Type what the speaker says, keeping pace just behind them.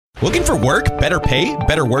Looking for work, better pay,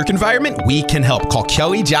 better work environment? We can help. Call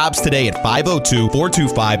Kelly Jobs today at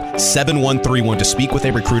 502-425-7131 to speak with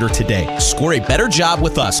a recruiter today. Score a better job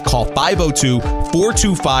with us. Call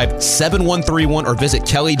 502-425-7131 or visit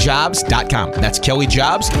kellyjobs.com. That's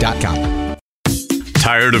kellyjobs.com.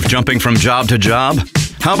 Tired of jumping from job to job?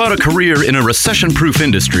 How about a career in a recession-proof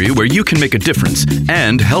industry where you can make a difference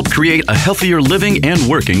and help create a healthier living and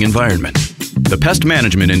working environment? The pest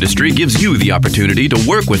management industry gives you the opportunity to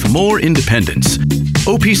work with more independence.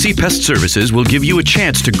 OPC Pest Services will give you a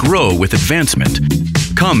chance to grow with advancement.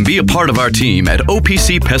 Come be a part of our team at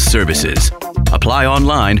OPC Pest Services. Apply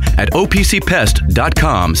online at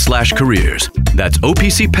opcpest.com/careers. That's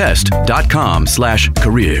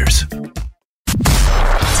opcpest.com/careers.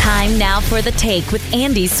 Time now for The Take with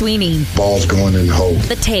Andy Sweeney. Ball's going in the hole.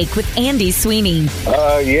 The Take with Andy Sweeney.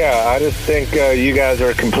 Yeah, I just think you guys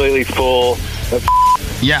are completely full of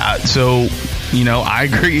Yeah, so, I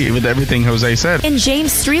agree with everything Jose said. And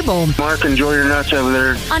James Strebel. Mark, enjoy your nuts over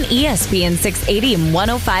there. On ESPN 680 and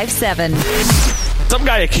 105.7. Some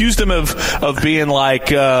guy accused him of being like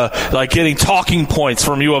getting talking points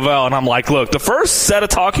from U of L, and I'm like, look, the first set of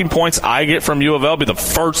talking points I get from U of L will be the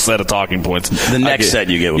first set of talking points. The next set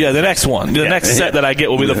you get. Yeah, the next one. The next set that I get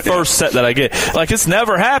will be the first set that I get. Like, it's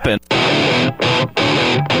never happened.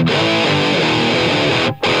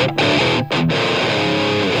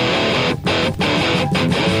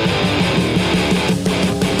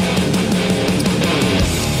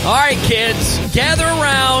 All right, kids, gather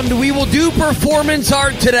around. We will do performance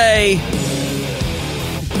art today.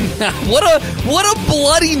 What a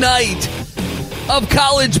bloody night of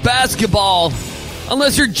college basketball.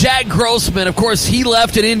 Unless you're Jack Grossman. Of course, he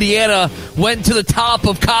left in Indiana, went to the top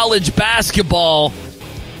of college basketball.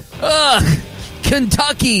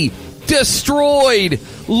 Kentucky destroyed.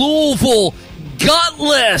 Louisville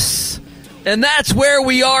gutless. And that's where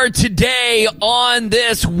we are today on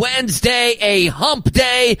this Wednesday, a hump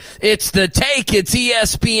day. It's The Take. It's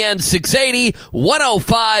ESPN 680,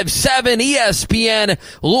 105.7, ESPN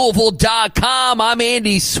Louisville.com. I'm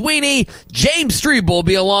Andy Sweeney. James Strebel will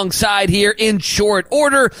be alongside here in short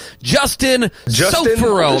order. Justin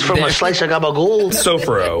Sofero. From a slice of gabagool.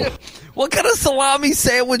 Sofero. What kind of salami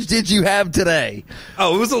sandwich did you have today?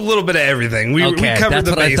 Oh, it was a little bit of everything. We covered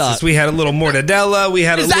the bases. We had a little mortadella. We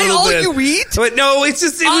had Is a that little all bit. you eat? But no, it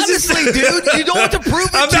was Honestly, dude, you don't have to prove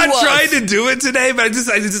it I'm to not us. trying to do it today, but it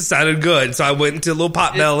just sounded good. So I went into a little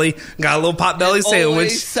Potbelly, got a little Potbelly sandwich.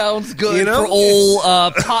 Always sounds good for old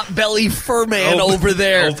Potbelly Furman over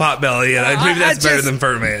there. Old Potbelly, yeah. Maybe that's better than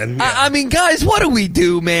Furman. Yeah. I mean, guys, what do we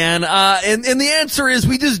do, man? And the answer is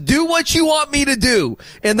we just do what you want me to do.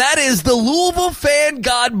 And that is the Louisville fan,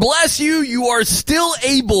 God bless you. You are still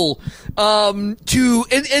able to,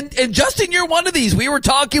 and Justin, you're one of these. We were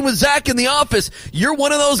talking with Zach in the office. You're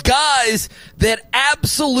one of those guys that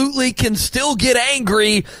absolutely can still get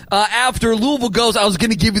angry after Louisville goes. I was going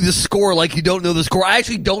to give you the score like you don't know the score. I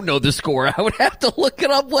actually don't know the score. I would have to look it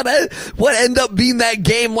up what ended up being that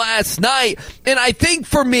game last night. And I think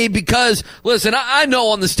for me, because, listen, I know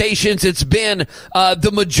on the stations it's been, the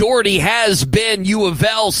majority has been U of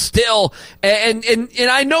L still. And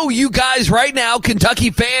I know you guys right now,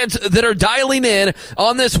 Kentucky fans that are dialing in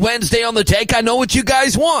on this Wednesday on The Take, I know what you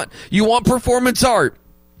guys want. You want performance art.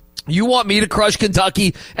 You want me to crush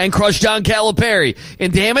Kentucky and crush John Calipari.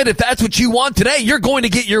 And damn it, if that's what you want today, you're going to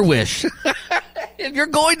get your wish. If you're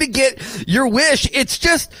going to get your wish, it's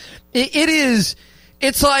just, it's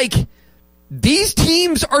like, these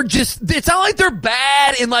teams are just, it's not like they're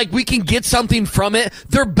bad and like we can get something from it.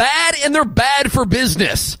 They're bad and they're bad for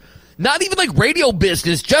business. Not even like radio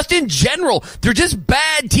business, just in general. They're just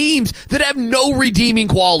bad teams that have no redeeming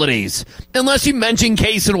qualities. Unless you mention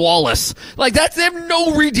Case and Wallace. Like they have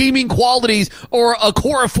no redeeming qualities, or a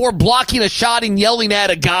core of four blocking a shot and yelling at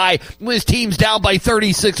a guy when his team's down by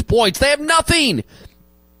 36 points. They have nothing.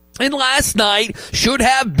 And last night should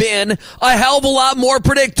have been a hell of a lot more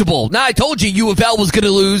predictable. Now, I told you U of L was going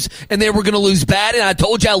to lose, and they were going to lose bad, and I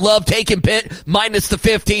told you I love taking Pitt minus the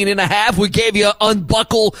 15.5. We gave you an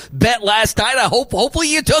unbuckle bet last night. Hopefully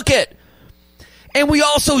you took it. And we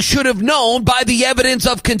also should have known by the evidence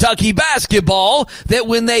of Kentucky basketball that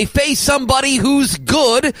when they face somebody who's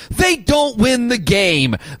good, they don't win the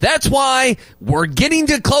game. That's why we're getting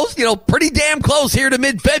to close, pretty damn close here to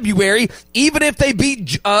mid-February. Even if they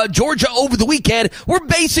beat Georgia over the weekend, we're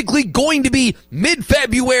basically going to be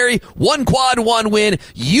mid-February, one quad, one win.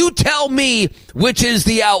 You tell me which is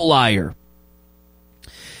the outlier.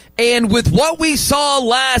 And with what we saw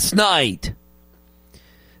last night,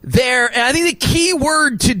 and I think the key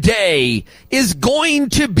word today is going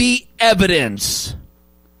to be evidence.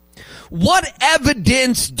 What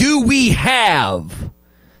evidence do we have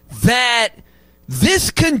that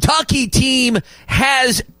this Kentucky team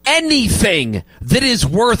has anything that is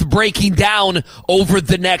worth breaking down over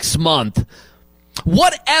the next month?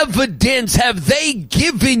 What evidence have they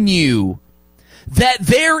given you that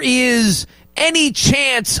there is any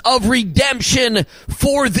chance of redemption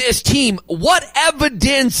for this team? What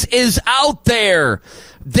evidence is out there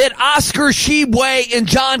that Oscar Tshiebwe and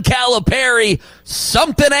John Calipari,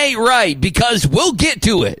 something ain't right? Because we'll get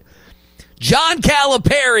to it. John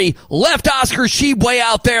Calipari left Oscar Tshiebwe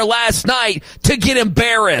out there last night to get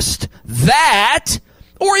embarrassed. That,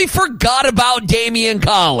 or he forgot about Damian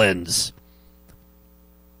Collins.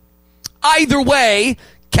 Either way,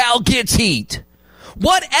 Cal gets heat.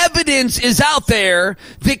 What evidence is out there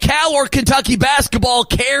that Cal or Kentucky basketball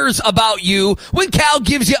cares about you when Cal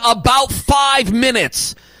gives you about 5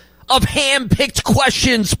 minutes of hand-picked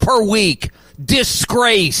questions per week?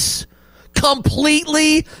 Disgrace.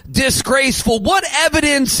 Completely disgraceful. What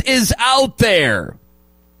evidence is out there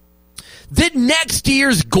that next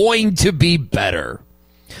year's going to be better?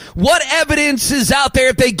 What evidence is out there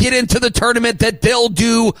if they get into the tournament that they'll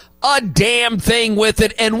do a damn thing with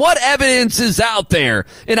it? And what evidence is out there?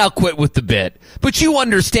 And I'll quit with the bit. But you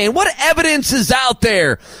understand, what evidence is out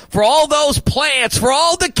there for all those plants, for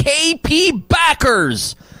all the KP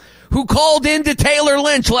backers who called into Taylor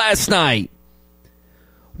Lynch last night?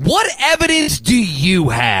 What evidence do you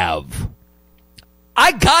have?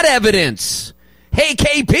 I got evidence. Hey,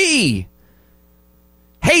 KP.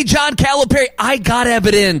 Hey, John Calipari, I got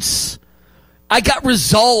evidence. I got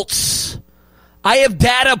results. I have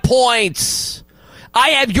data points. I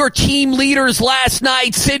have your team leaders last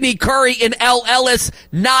night, Sidney Curry and L. Ellis,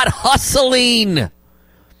 not hustling.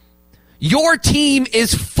 Your team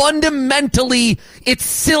is fundamentally, it's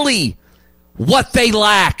silly what they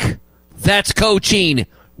lack. That's coaching.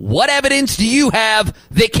 What evidence do you have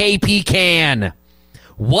that KP can?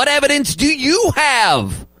 What evidence do you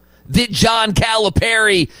have that John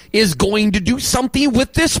Calipari is going to do something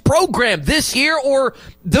with this program this year or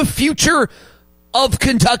the future of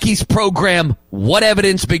Kentucky's program? What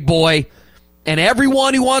evidence, big boy? And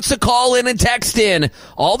everyone who wants to call in and text in,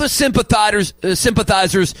 all the sympathizers,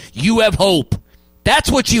 you have hope. That's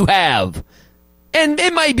what you have. And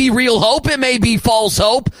it may be real hope, it may be false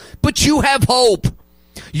hope, but you have hope.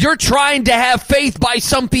 You're trying to have faith by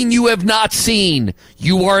something you have not seen.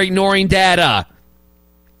 You are ignoring data.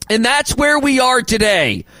 And that's where we are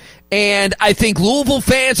today. And I think Louisville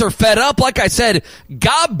fans are fed up. Like I said,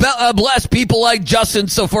 God bless people like Justin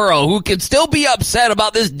Sofuro, who can still be upset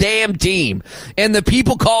about this damn team and the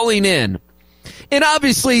people calling in. And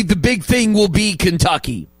obviously, the big thing will be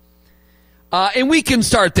Kentucky. And we can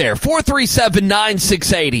start there.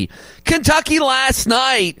 437-9680. Kentucky last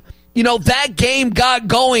night, you know, that game got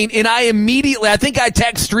going, and I think I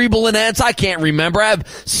text Strebel and Ents. I can't remember. I have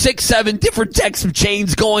 6-7 different text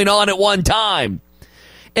chains going on at one time.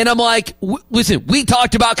 And I'm like, listen, we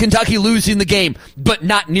talked about Kentucky losing the game, but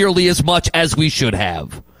not nearly as much as we should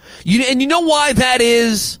have. And you know why that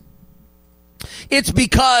is? It's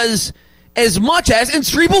because as much as, and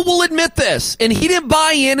Strebel will admit this, and he didn't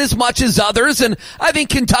buy in as much as others, and I think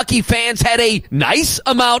Kentucky fans had a nice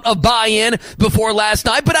amount of buy-in before last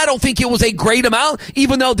night, but I don't think it was a great amount,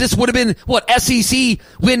 even though this would have been, SEC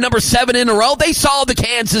win number 7 in a row. They saw the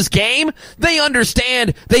Kansas game. They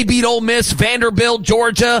understand they beat Ole Miss, Vanderbilt,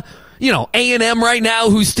 Georgia, A&M right now,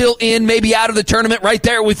 who's still in, maybe out of the tournament right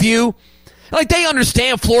there with you. Like, they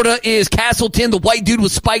understand Florida is Castleton, the white dude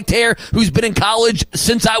with spiked hair who's been in college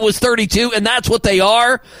since I was 32, and that's what they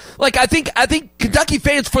are. Like, I think Kentucky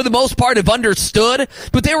fans, for the most part, have understood,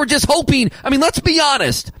 but they were just hoping. I mean, let's be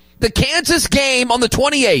honest. The Kansas game on the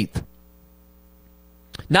 28th,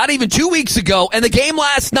 not even 2 weeks ago, and the game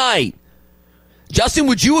last night, Justin,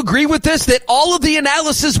 would you agree with this, that all of the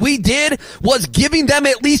analysis we did was giving them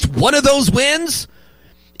at least one of those wins?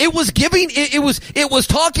 It was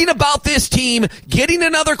talking about this team getting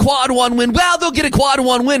another quad 1 win. Well, they'll get a quad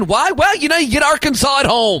 1 win. Why? Well, you get Arkansas at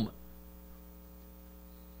home.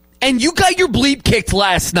 And you got your bleep kicked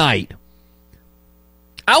last night.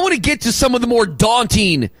 I want to get to some of the more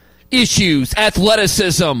daunting issues: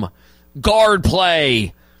 athleticism, guard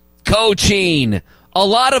play, coaching, a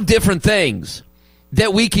lot of different things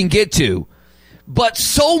that we can get to. But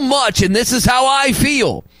so much, and this is how I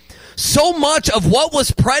feel, so much of what was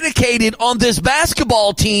predicated on this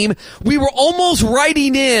basketball team, we were almost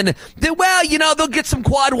writing in that, they'll get some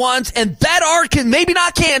quad 1s, and that maybe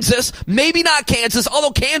not Kansas,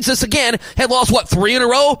 although Kansas, again, had lost, 3 in a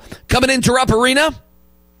row coming into Rupp Arena?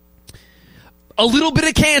 A little bit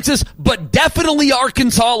of Kansas, but definitely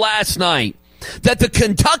Arkansas last night. that the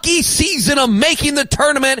Kentucky season of making the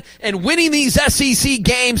tournament and winning these SEC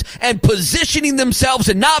games and positioning themselves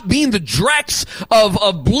and not being the dregs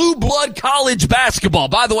of blue blood college basketball.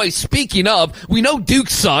 By the way, speaking of, we know Duke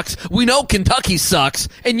sucks. We know Kentucky sucks.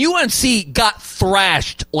 And UNC got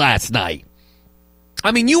thrashed last night.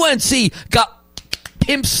 I mean, UNC got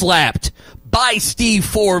pimp slapped by Steve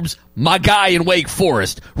Forbes, my guy in Wake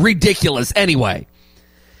Forest. Ridiculous. Anyway,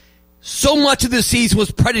 so much of the season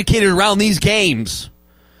was predicated around these games.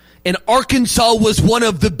 And Arkansas was one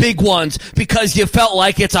of the big ones because you felt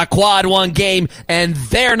like it's a quad one game and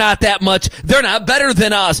they're not that much. They're not better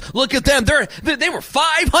than us. Look at them. They were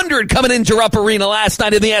 500 coming into Rupp Arena last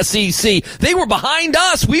night in the SEC. They were behind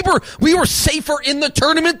us. We were safer in the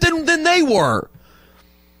tournament than they were.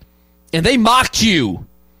 And they mocked you.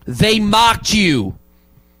 They mocked you.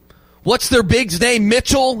 What's their big's name?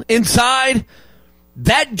 Mitchell inside?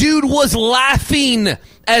 That dude was laughing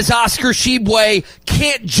as Oscar Tshiebwe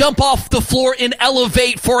can't jump off the floor and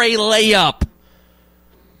elevate for a layup.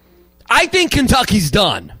 I think Kentucky's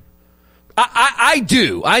done. I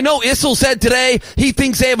do. I know Issel said today he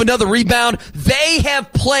thinks they have another rebound. They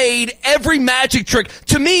have played every magic trick.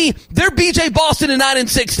 To me, they're BJ Boston in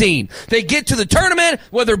 9-16. They get to the tournament,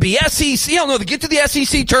 whether it be SEC, I don't know, they get to the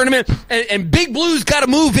SEC tournament, and Big Blue's got to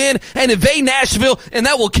move in and invade Nashville, and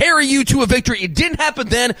that will carry you to a victory. It didn't happen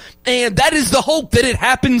then, and that is the hope that it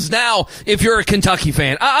happens now if you're a Kentucky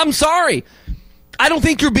fan. I'm sorry. I don't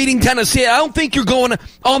think you're beating Tennessee. I don't think you're going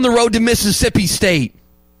on the road to Mississippi State.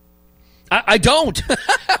 I don't.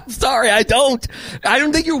 I'm sorry, I don't. I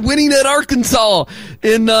don't think you're winning at Arkansas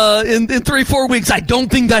in 3-4 weeks. I don't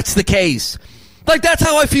think that's the case. Like, that's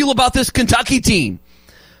how I feel about this Kentucky team.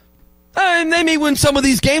 And they may win some of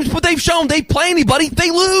these games, but they've shown they play anybody,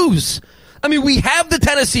 they lose. I mean, we have the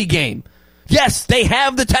Tennessee game. Yes, they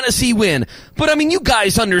have the Tennessee win. But, I mean, you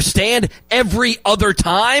guys understand every other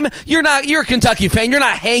time. You're a Kentucky fan. You're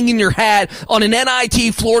not hanging your hat on an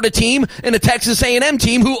NIT Florida team and a Texas A&M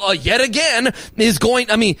team who, yet again, is going,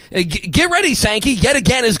 get ready, Sankey, yet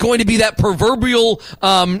again is going to be that proverbial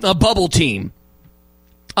bubble team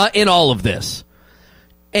in all of this.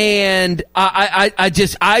 And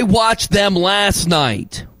I watched them last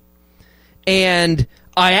night. And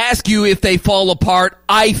I ask you if they fall apart.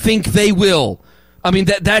 I think they will. I mean,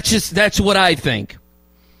 that's what I think.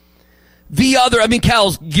 The other,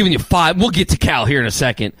 Cal's giving you 5. We'll get to Cal here in a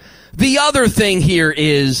second. The other thing here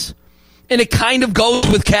is, and it kind of goes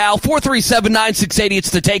with Cal, 437-9680.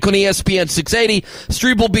 It's the Take on ESPN 680.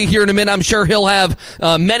 Streeb will be here in a minute. I'm sure he'll have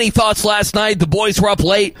many thoughts last night. The boys were up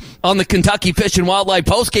late on the Kentucky Fish and Wildlife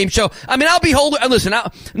postgame show. I'll be listen,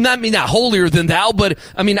 not holier than thou, but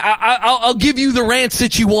I'll give you the rants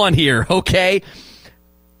that you want here, okay?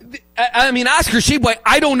 Oscar Tshiebwe,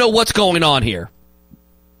 I don't know what's going on here,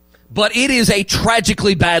 but it is a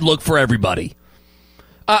tragically bad look for everybody.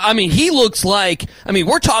 He looks like,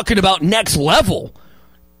 we're talking about next level.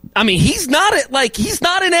 He's not an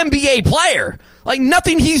NBA player. Like,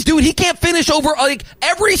 nothing he's doing, he can't finish over,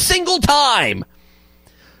 every single time.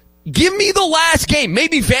 Give me the last game.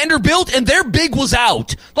 Maybe Vanderbilt, and their big was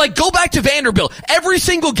out. Go back to Vanderbilt. Every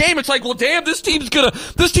single game, it's like, well, damn, this team's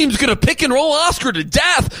gonna pick and roll Oscar to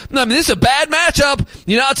death. This is a bad matchup.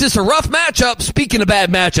 It's just a rough matchup. Speaking of bad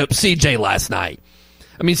matchup, CJ last night.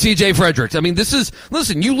 C.J. Fredericks.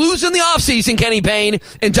 Listen, you lose in the offseason, Kenny Payne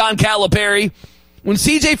and John Calipari. When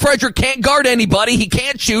C.J. Frederick can't guard anybody, he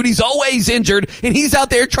can't shoot, he's always injured, and he's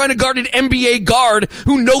out there trying to guard an NBA guard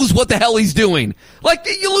who knows what the hell he's doing.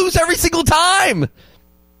 You lose every single time.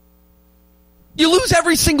 You lose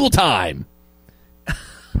every single time.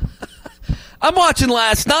 I'm watching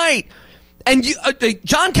last night, and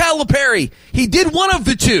John Calipari, he did one of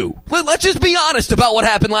the two. Let's just be honest about what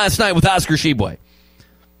happened last night with Oscar Tshiebwe.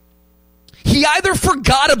 He either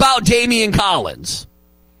forgot about Damian Collins.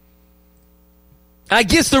 I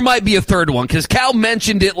guess there might be a third one because Cal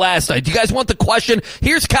mentioned it last night. Do you guys want the question?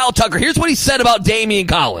 Here's Cal Tucker. Here's what he said about Damian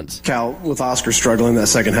Collins. Cal, with Oscar struggling that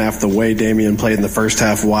second half, the way Damian played in the first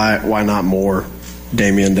half, why not more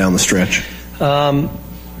Damian down the stretch? No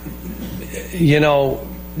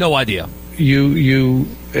idea. You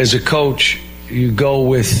as a coach, you go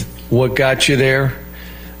with what got you there.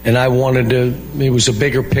 And it was a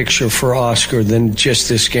bigger picture for Oscar than just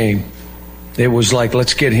this game. It was like,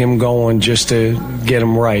 let's get him going just to get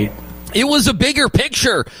him right. It was a bigger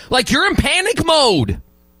picture. You're in panic mode.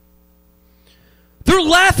 They're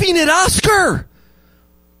laughing at Oscar.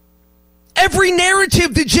 Every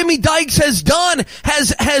narrative that Jimmy Dykes has done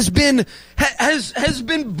has been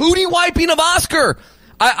booty wiping of Oscar.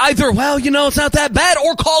 Either, it's not that bad,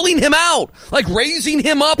 or calling him out. Raising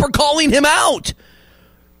him up or calling him out.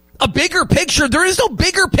 A bigger picture? There is no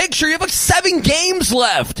bigger picture. You have like 7 games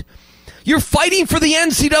left. You're fighting for the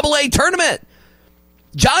NCAA tournament.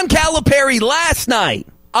 John Calipari last night,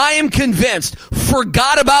 I am convinced,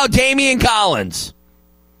 forgot about Damian Collins.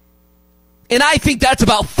 And I think that's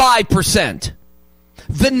about 5%.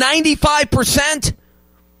 The 95%,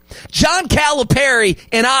 John Calipari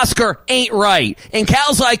and Oscar ain't right. And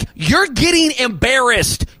Cal's like, you're getting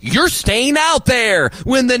embarrassed. You're staying out there.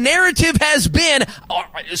 When the narrative has been,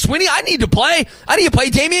 Sweeney, I need to play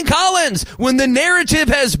Damian Collins. When the narrative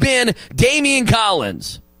has been Damian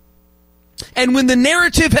Collins. And when the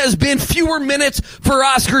narrative has been fewer minutes for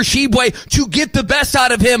Oscar Tshiebwe to get the best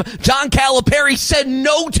out of him, John Calipari said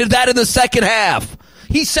no to that in the second half.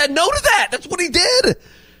 He said no to that. That's what he did.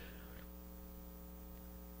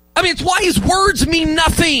 I mean, it's why his words mean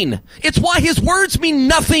nothing. It's why his words mean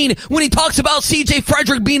nothing when he talks about C.J.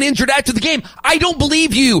 Frederick being injured after the game. I don't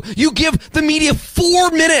believe you. You give the media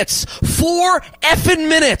 4 minutes, 4 effing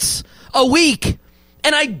minutes a week.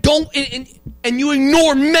 And I don't, and you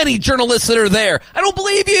ignore many journalists that are there. I don't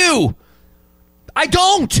believe you. I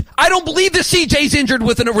don't believe that CJ's injured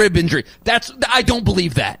with a rib injury. I don't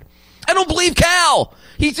believe that. I don't believe Cal.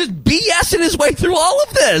 He's just BSing his way through all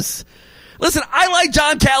of this. Listen, I like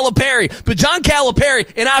John Calipari, but John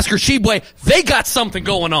Calipari and Oscar Tshiebwe, they got something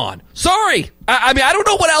going on. Sorry. I mean, I don't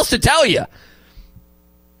know what else to tell you.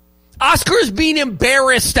 Oscar is being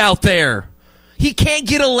embarrassed out there. He can't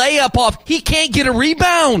get a layup off. He can't get a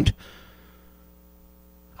rebound.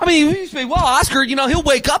 I mean, you say, well, Oscar, he'll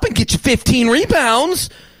wake up and get you 15 rebounds.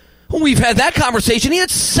 Well, we've had that conversation. He had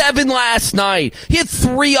 7 last night. He had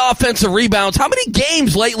 3 offensive rebounds. How many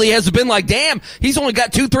games lately has it been like, damn, he's only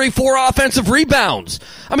got 2, 3, 4 offensive rebounds?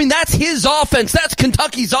 I mean, that's his offense. That's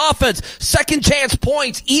Kentucky's offense. Second chance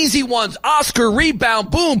points, easy ones. Oscar, rebound,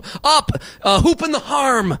 boom, up, hoop in the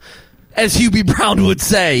harm, as Hugh B. Brown would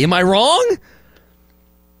say. Am I wrong?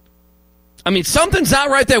 I mean, something's not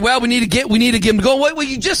right there. Well, we need to get him going. Well,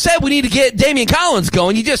 you just said we need to get Damian Collins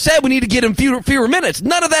going. You just said we need to get him fewer minutes.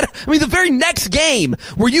 None of that. I mean, the very next game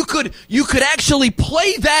where you could actually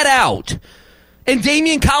play that out, and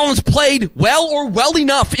Damian Collins played well or well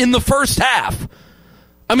enough in the first half.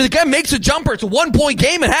 I mean, the guy makes a jumper. It's a 1-point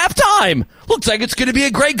game at halftime. Looks like it's going to be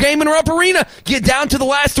a great game in Rupp Arena. Get down to the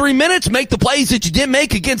last 3 minutes, make the plays that you didn't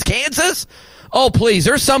make against Kansas. Oh, please,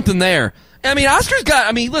 there's something there. I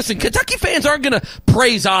mean, listen, Kentucky fans aren't going to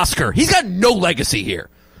praise Oscar. He's got no legacy here.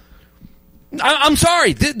 I'm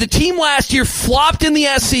sorry. The team last year flopped in the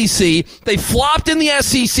SEC. They flopped in the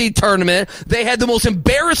SEC tournament. They had the most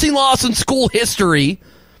embarrassing loss in school history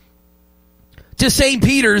to St.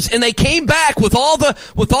 Peter's, and they came back with all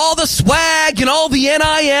the swag and all the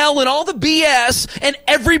NIL and all the BS, and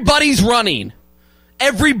everybody's running.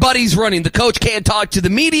 Everybody's running. The coach can't talk to the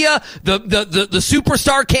media. The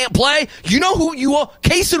superstar can't play. You know who you are?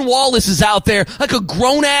 Cason Wallace is out there like a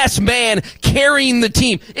grown-ass man carrying the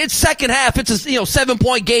team. It's second half. It's a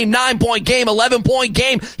 7-point game, 9-point game, 11-point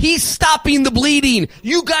game. He's stopping the bleeding.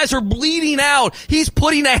 You guys are bleeding out. He's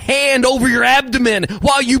putting a hand over your abdomen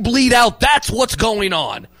while you bleed out. That's what's going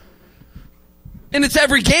on. And it's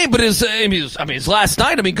every game, but it's last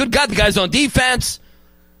night. I mean, good God, the guy's on defense.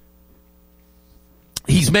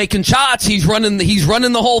 He's making shots. He's running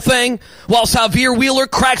the whole thing. While Xavier Wheeler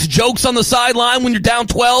cracks jokes on the sideline when you're down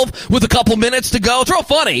 12 with a couple minutes to go. It's real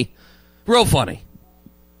funny. Real funny.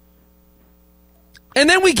 And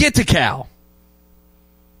then we get to Cal.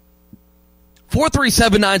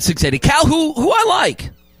 437-9680. Cal, who I like.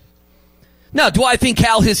 Now, do I think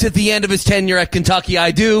Cal has hit the end of his tenure at Kentucky? I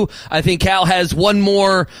do. I think Cal has one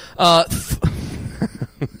more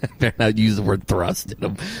better not use the word thrust in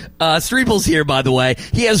him. Streeple's here, by the way.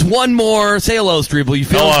 He has one more. Say hello, Streeple. You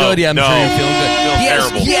feeling good? Yeah, I'm sure you're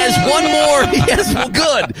feeling good. He has one more. Yes,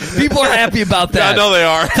 good. People are happy about that. I know they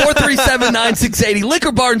are. 437-9680.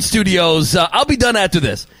 Liquor Barn Studios. I'll be done after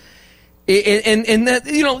this. And that,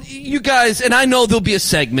 you guys, and I know there'll be a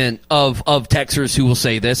segment of Texers who will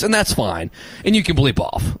say this, and that's fine. And you can bleep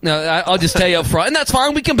off. Now, I'll just tell you up front, and that's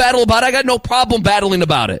fine. We can battle about it. I got no problem battling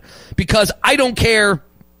about it because I don't care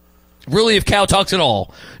really if Cal talks at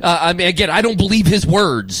all. I mean, again, I don't believe his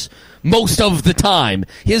words most of the time.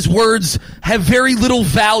 His words have very little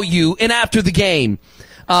value, and after the game,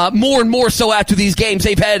 more and more so after these games,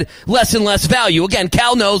 they've had less and less value. Again,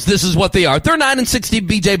 Cal knows this is what they are. They're 9-60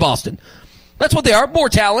 BJ Boston. That's what they are. More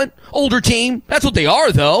talent, older team. That's what they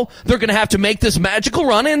are, though. They're going to have to make this magical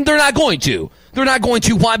run, and they're not going to. They're not going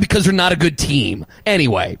to. Why? Because they're not a good team.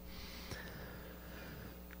 Anyway.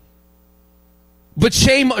 But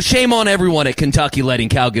shame on everyone at Kentucky letting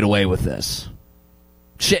Cal get away with this.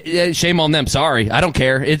 Shame on them. Sorry. I don't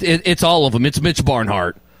care. It's all of them. It's Mitch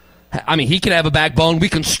Barnhart. I mean, he can have a backbone. We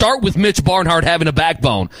can start with Mitch Barnhart having a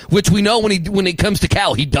backbone, which we know when it comes to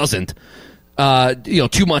Cal, he doesn't,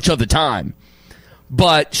 too much of the time.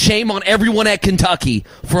 But shame on everyone at Kentucky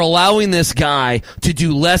for allowing this guy to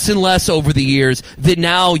do less and less over the years. That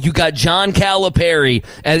now you got John Calipari,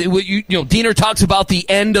 and Diener talks about the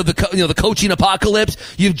end of the coaching apocalypse.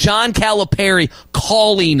 You have John Calipari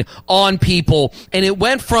calling on people, and it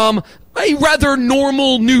went from a rather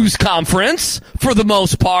normal news conference for the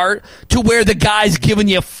most part to where the guy's giving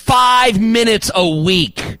you 5 minutes a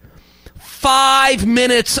week. 5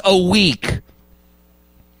 minutes a week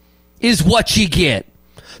is what you get.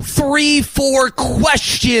 3-4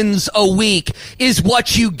 questions a week is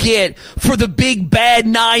what you get for the big bad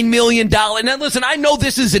 $9 million. Now listen, I know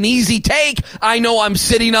this is an easy take. I know I'm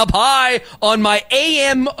sitting up high on my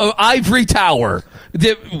AM ivory tower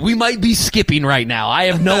that we might be skipping right now. I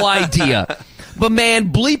have no idea. But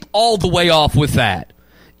man, bleep all the way off with that.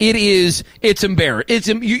 It's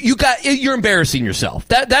embarrassing. You're embarrassing yourself.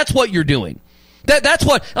 That's what you're doing. That's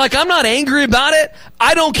what, I'm not angry about it.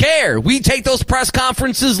 I don't care. We take those press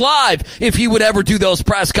conferences live if he would ever do those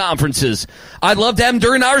press conferences. I'd love to have him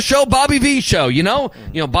during our show, Bobby V show,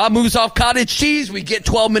 Bob moves off cottage cheese. We get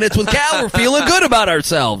 12 minutes with Cal. We're feeling good about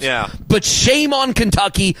ourselves. Yeah. But shame on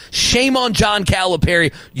Kentucky. Shame on John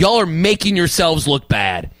Calipari. Y'all are making yourselves look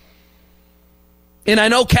bad. And I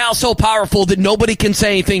know Cal's so powerful that nobody can say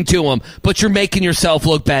anything to him, but you're making yourself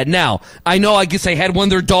look bad. Now, I know I guess they had one of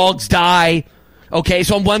their dogs die. Okay,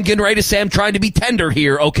 so I'm getting ready to say I'm trying to be tender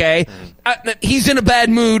here, okay? He's in a bad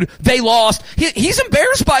mood. They lost. He's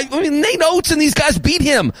embarrassed Nate Oates and these guys beat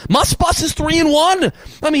him. Musbus is 3-1.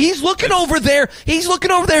 I mean, he's looking over there. He's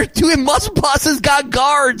looking over there to him. Musbus has got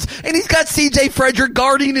guards, and he's got C.J. Frederick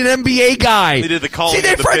guarding an NBA guy. He did the calling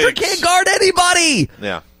C.J. Frederick can't guard anybody.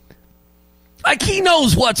 Yeah. He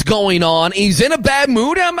knows what's going on. He's in a bad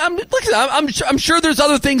mood. I'm sure there's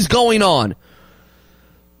other things going on.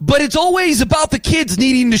 But it's always about the kids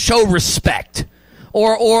needing to show respect.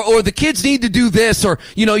 Or the kids need to do this, or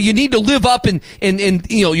you need to live up and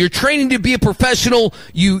you're training to be a professional.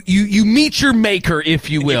 You meet your maker, if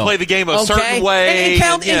you will. You play the game a certain way.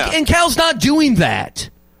 And Cal's not doing that.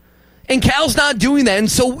 And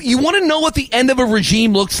so you want to know what the end of a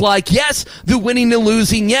regime looks like. Yes, the winning and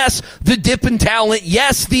losing. Yes, the dip in talent.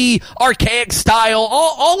 Yes, the archaic style.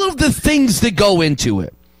 All of the things that go into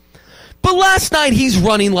it. But last night, he's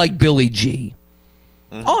running like Billy G.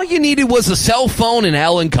 Mm-hmm. All you needed was a cell phone and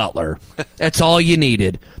Alan Cutler. That's all you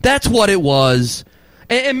needed. That's what it was.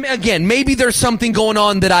 And again, maybe there's something going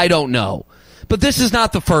on that I don't know. But this is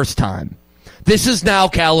not the first time. This is now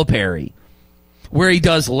Calipari, where he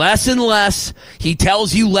does less and less. He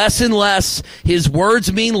tells you less and less. His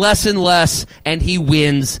words mean less and less. And he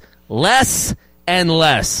wins less and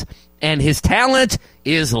less. And his talent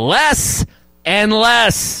is less and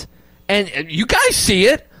less. And you guys see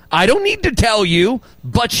it. I don't need to tell you,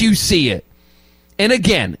 but you see it. And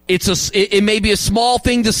again, it may be a small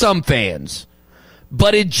thing to some fans,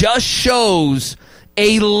 but it just shows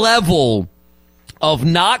a level of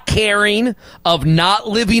not caring, of not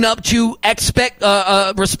living up to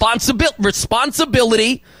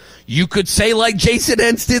responsibility. You could say like Jason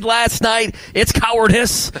Entz did last night, it's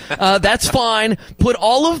cowardice. That's fine. Put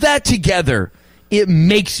all of that together, it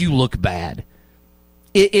makes you look bad.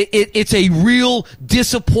 It's a real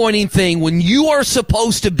disappointing thing when you are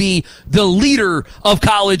supposed to be the leader of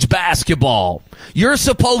college basketball. You're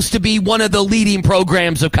supposed to be one of the leading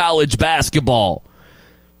programs of college basketball,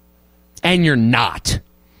 and you're not.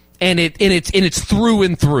 And it's through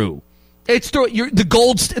and through. The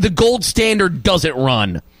gold standard doesn't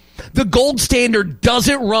run. The gold standard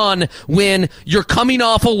doesn't run when you're coming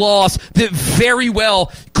off a loss that very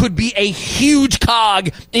well could be a huge cog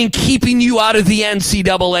in keeping you out of the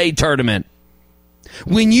NCAA tournament.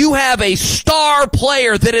 When you have a star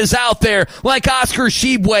player that is out there like Oscar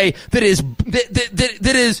Tshiebwe that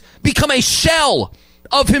is become a shell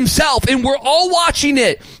of himself, and we're all watching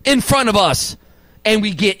it in front of us. And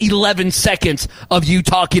we get 11 seconds of you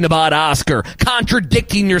talking about Oscar,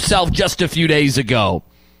 contradicting yourself just a few days ago.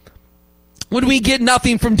 When we get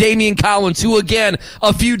nothing from Damian Collins, who, again,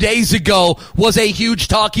 a few days ago was a huge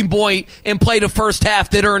talking point and played a first half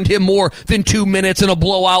that earned him more than 2 minutes in a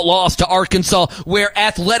blowout loss to Arkansas, where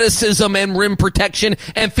athleticism and rim protection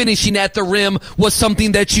and finishing at the rim was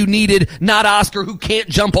something that you needed, not Oscar, who can't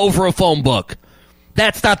jump over a phone book.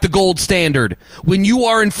 That's not the gold standard. When you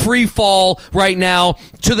are in free fall right now,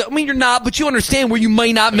 you're not, but you understand where you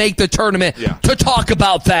may not make the tournament, to talk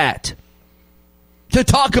about that. To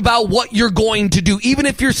talk about what you're going to do. Even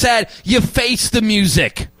if you're sad, you face the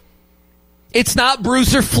music. It's not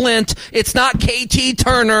Bruiser Flint. It's not KT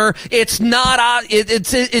Turner. It's not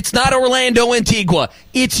it's not Orlando Antigua.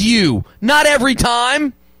 It's you. Not every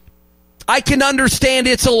time. I can understand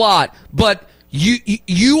it's a lot, but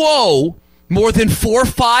you owe more than 4 or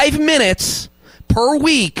 5 minutes per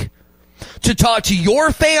week to talk to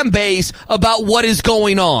your fan base about what is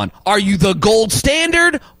going on. Are you the gold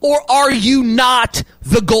standard or are you not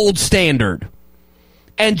the gold standard?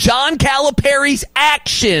 And John Calipari's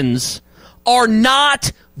actions are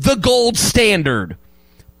not the gold standard.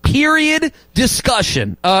 Period.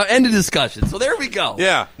 Discussion. End of discussion. So there we go.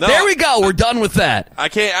 Yeah. No, there we go. We're done with that. I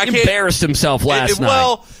can't. Embarrassed himself last night.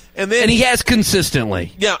 Well, and he has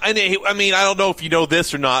consistently. Yeah, and I mean, I don't know if you know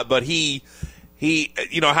this or not, but he,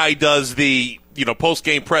 you know how he does the post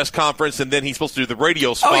game press conference, and then he's supposed to do the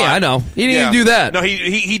radio spot. Oh yeah, I know. He didn't even do that. No,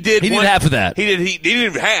 he did. He did half of that. He didn't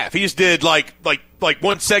even half. He just did like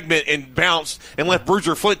one segment and bounced and left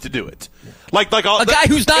Bruiser Flint to do it. Like a guy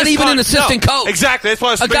who's not even an assistant coach. Exactly. That's what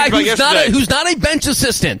I was thinking about yesterday. Who's not a bench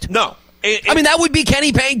assistant. No. I mean, that would be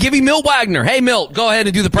Kenny Payne giving Milt Wagner, hey, Milt, go ahead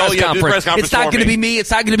and do the press conference. It's not going to be me.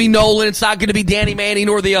 It's not going to be Nolan. It's not going to be Danny Manning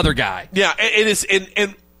or the other guy. Yeah, it is.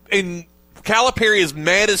 And Calipari, as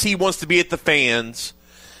mad as he wants to be at the fans,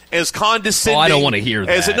 as condescending. Oh, I don't want to hear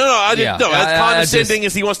that. As condescending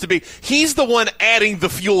as he wants to be, he's the one adding the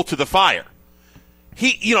fuel to the fire.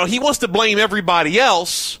 He wants to blame everybody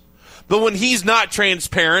else. But when he's not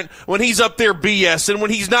transparent, when he's up there BSing, when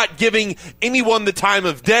he's not giving anyone the time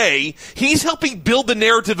of day, he's helping build the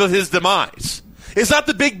narrative of his demise. It's not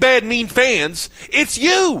the big, bad, mean fans. It's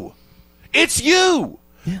you. It's you.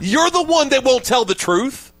 Yeah. You're the one that won't tell the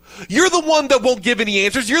truth. You're the one that won't give any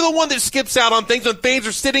answers. You're the one that skips out on things when fans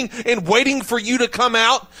are sitting and waiting for you to come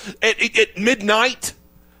out at midnight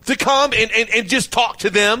to come and just talk to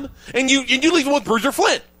them. And you leave them with Bruiser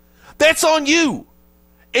Flint. That's on you.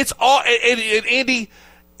 It's all, and Andy,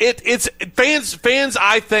 it's fans,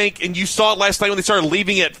 I think, and you saw it last night when they started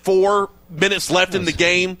leaving at 4 minutes left in the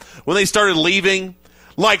game, when they started leaving,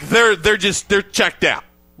 like they're checked out.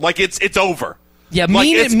 Like it's over. Yeah,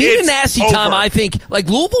 mean and nasty time, I think. Like,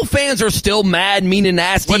 Louisville fans are still mad, mean and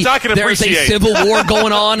nasty. Which I can appreciate. There's a civil war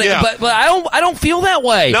going on, yeah. but I don't feel that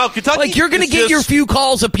way. No, Kentucky. Like, you're going to get your few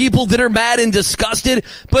calls of people that are mad and disgusted,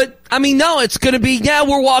 but, I mean, no, it's going to be,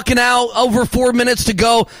 we're walking out, over 4 minutes to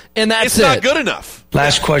go, and that's it. It's not good enough.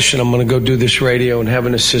 Last question. I'm going to go do this radio and have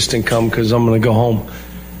an assistant come because I'm going to go home.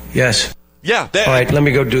 Yes. Yeah. All right, let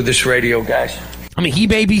me go do this radio, guys. I mean, he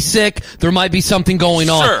may be sick. There might be something going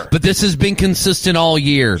on. But this has been consistent all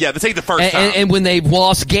year. Yeah, this ain't the first time. And when they've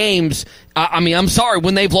lost games, I'm sorry,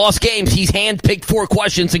 when they've lost games, he's handpicked 4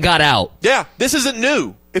 questions and got out. Yeah, this isn't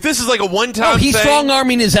new. If this is like a one-time he's thing.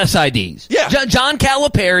 strong-arming his SIDs. Yeah. John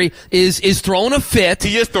Calipari is throwing a fit.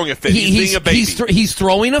 He is throwing a fit. He's being a baby. He's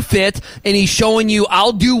throwing a fit, and he's showing you,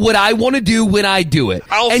 I'll do what I want to do when I do it.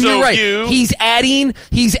 And you're right. He's expediting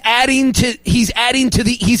and adding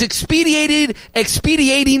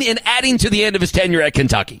to the end of his tenure at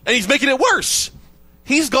Kentucky. And he's making it worse.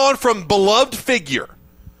 He's gone from beloved figure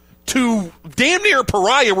to damn near a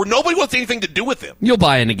pariah where nobody wants anything to do with him. You'll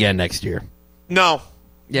buy in again next year. No.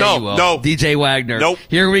 Yeah, you will. No. DJ Wagner. Nope.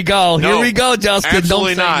 Here we go. No. Here we go, Justin.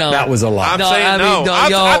 Absolutely Don't say not. no. That was a lot. I'm saying no.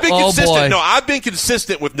 I've been consistent. Boy. No, I've been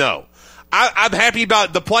consistent with no. I'm happy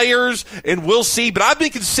about the players, and we'll see. But I've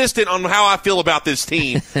been consistent on how I feel about this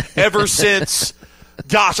team ever since.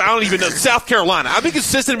 Gosh, I don't even know. South Carolina. I've been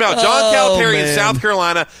consistent about John Calipari in South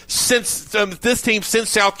Carolina since this team since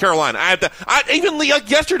South Carolina. Even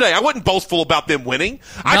yesterday, I wasn't boastful about them winning.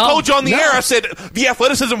 I told you on the air. I said the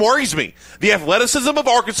athleticism worries me. The athleticism of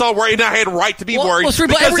Arkansas, and I had a right to be worried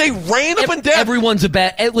because they ran up and down. Everyone's a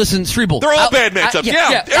bad. Listen, Strebel. They're all bad matchups.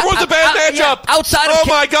 Everyone's a bad matchup.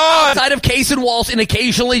 Outside of Case and Walsh and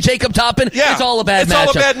occasionally Jacob Toppin, it's all a bad matchup. All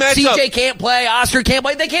a bad matchup. CJ can't play. Oscar can't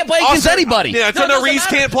play. They can't play against anybody. Yeah, Reese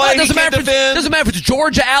can't play. He can't defend. Doesn't matter if it's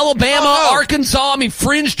Georgia, Alabama, Arkansas. I mean,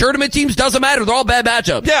 fringe tournament teams. Doesn't matter. They're all bad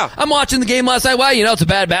matchups. Yeah. I'm watching the game last night. Well, it's a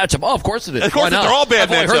bad matchup. Oh, of course it is. Of course, they're all bad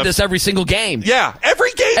matchups. I've heard this every single game. Yeah,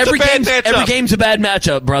 every game's a bad matchup. Every game's a bad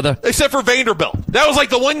matchup, brother. Except for Vanderbilt. That was like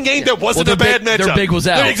the one game that wasn't a bad matchup. Their big was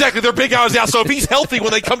out. Exactly. Their big guy was out. So if he's healthy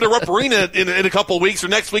when they come to Rupp Arena in a couple of weeks or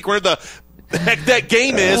next week, where the heck that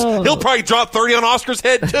game is, he'll probably drop 30 on Oscar's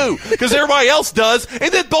head too, because everybody else does.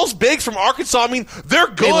 And then those bigs from Arkansas, I mean, they're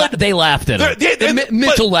good. They laughed at him.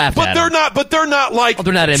 Mitchell laughed at him. But they're not like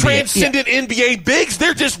they're not transcendent NBA bigs.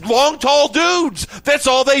 They're just long, tall dudes. That's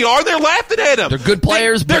all they are. They're laughing at him. They're good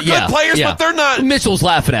players. They're good players, but they're not. Mitchell's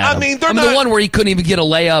laughing at him. I mean, they're not. The one where he couldn't even get a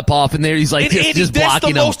layup off, and there he's like just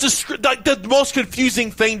blocking him. The most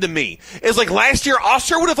confusing thing to me is like last year,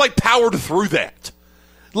 Oscar would have like powered through that.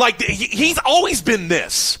 Like, he's always been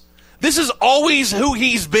this. This is always who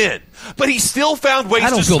he's been. But he still found ways to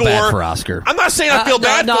score. I don't feel bad for Oscar. I'm not saying I feel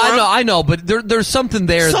bad for him. I know, but there's something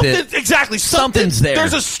there. Exactly. Something's there.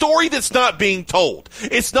 There's a story that's not being told.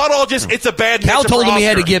 It's not all just, it's a bad Cal matchup told for him he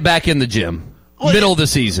had Oscar. to get back in the gym. Middle of the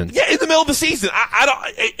season. Yeah, in the middle of the season.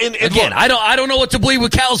 I don't know what to believe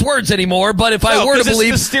with Cal's words anymore. But if I were to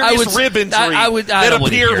believe, I would. Rib injury that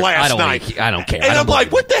appeared last night. I don't care. And I'm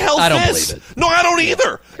like, what the hell is this? I don't believe it. No, I don't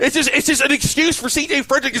either. It's just an excuse for C.J.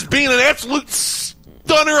 Frederick as being an absolute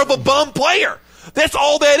stunner of a bum player. That's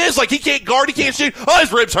all that is. Like, he can't guard, he can't shoot. Oh,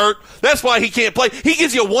 his ribs hurt. That's why he can't play. He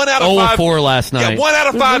gives you 1 out of 5. 0-4 last night. Yeah, 1 out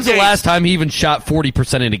of 5 When's the last time he even shot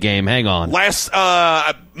 40% in a game? Hang on.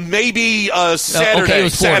 Maybe Saturday. Okay, it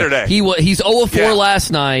was Saturday. He's 0-4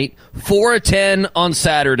 last night, 4 of 10 on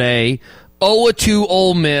Saturday, 0-2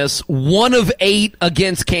 Ole Miss, 1 of 8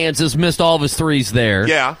 against Kansas, missed all of his threes there.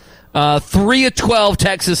 Yeah. 3 of 12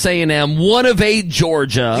 Texas A&M, 1 of 8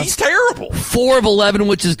 Georgia. He's terrible. 4 of 11,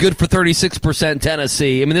 which is good for 36%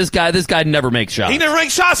 Tennessee. I mean, this guy never makes shots. He never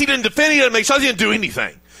makes shots. He didn't defend. He didn't make shots. He didn't do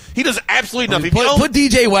anything. He does absolutely nothing. Put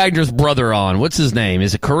DJ Wagner's brother on. What's his name?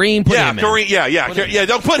 Is it Kareem? Put him in. Kareem. Yeah.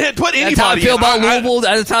 Don't put anybody. That's how I feel about Louisville.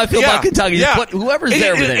 That's how I feel about Kentucky. Yeah. Put whoever's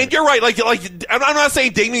there with him. And you're right. Like I'm not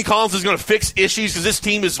saying Damian Collins is going to fix issues because this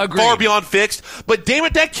team is far beyond fixed. But damn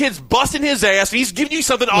it, that kid's busting his ass. And he's giving you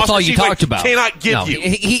something Oscar cannot give you.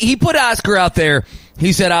 He put Oscar out there.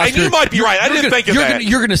 He said, Oscar, and you might be right. I didn't think of that.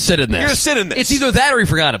 You're going to sit in this. You're going to sit in this. It's either that or he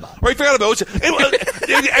forgot about it. Or he forgot about it.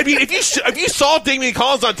 I mean, if you saw Damian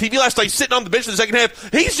Collins on TV last night sitting on the bench in the second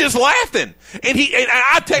half, he's just laughing. And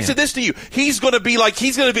I texted this to you. He's going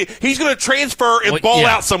to transfer and ball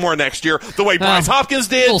out somewhere next year, the way Bryce Hopkins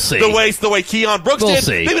did, we'll see. the way Keon Brooks did.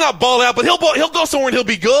 See. Maybe not ball out, but he'll go somewhere and he'll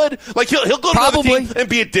be good. Like he'll go to another team and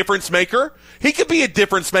be a difference maker. He could be a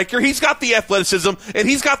difference maker. He's got the athleticism and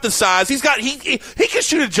he's got the size. He can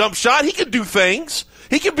shoot a jump shot. He can do things.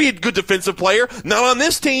 He can be a good defensive player. Not on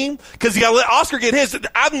this team because you got to let Oscar get his.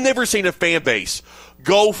 I've never seen a fan base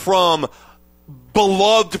go from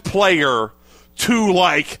beloved player to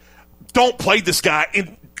like don't play this guy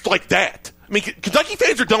in like that. I mean, Kentucky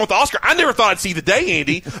fans are done with Oscar. I never thought I'd see the day,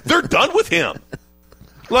 Andy. They're done with him.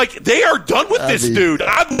 Like, they are done with this dude.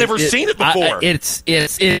 I've never seen it before. It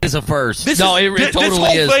is a first. It totally this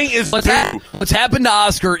whole thing is what's happened to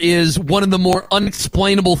Oscar is one of the more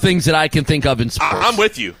unexplainable things that I can think of in sports. I'm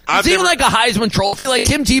with you. It's even like a Heisman trophy. Like,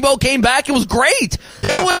 Tim Tebow came back. It was great.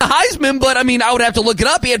 It was a Heisman, but, I mean, I would have to look it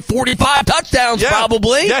up. He had 45 touchdowns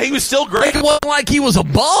probably. Yeah, he was still great. Like, it wasn't like he was a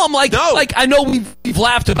bum. Like, I know we've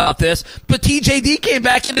laughed about this, but TJD came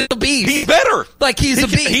back into the beast. He's better. Like, he's a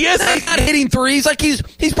beast. He is. He's not hitting threes. Like, he's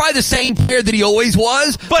probably the same player that he always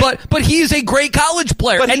was, but he is a great college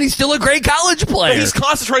player, and he's still a great college player. But he's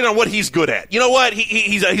concentrating on what he's good at. You know what?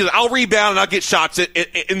 He's I'll rebound and I'll get shots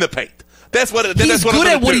in the paint. That's what he's good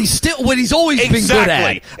at. What he's always been good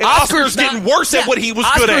at. And Oscar's getting worse at what he was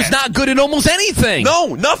good at. Oscar's not good at almost anything.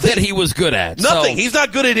 No, nothing that he was good at. Nothing. He's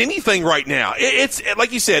not good at anything right now. It's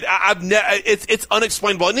like you said. It's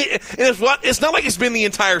unexplainable, and it's not like it's been the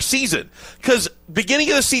entire season because beginning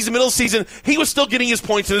of the season, middle of the season, he was still getting his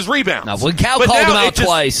points and his rebounds. Now, when Cal called him out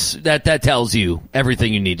twice, that tells you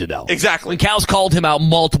everything you need to know. Exactly. When Cal's called him out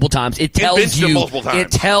multiple times, it tells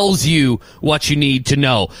you what you need to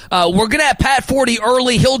know. We're gonna have Pat Forty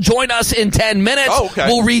early. He'll join us in 10 minutes. Oh, okay.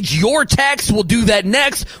 We'll read your text. We'll do that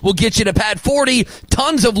next. We'll get you to Pat 40.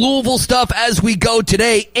 Tons of Louisville stuff as we go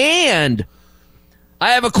today. And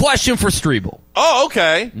I have a question for Strebel. Oh,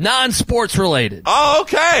 okay. Non-sports related. Oh,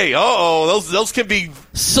 okay. Those can be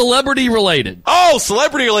celebrity related. Oh,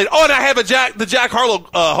 celebrity related. Oh, and I have the Jack Harlow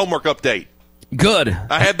homework update. Good.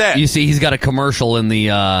 I had that. You see, he's got a commercial in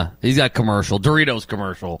the. He's got Doritos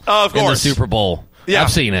commercial. Of course. In the Super Bowl. Yeah.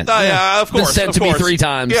 I've seen it. Yeah, of course. Been sent to me 3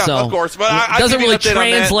 times. Yeah, so of course. But it doesn't really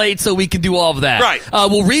translate, so we can do all of that. Right.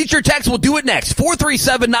 We'll read your text. We'll do it next.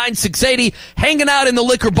 437-9680. Hanging out in the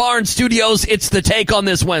Liquor Barn Studios. It's The Take on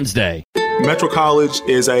this Wednesday. Metro College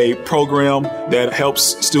is a program that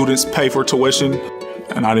helps students pay for tuition,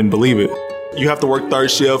 and I didn't believe it. You have to work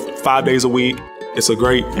third shift 5 days a week. It's a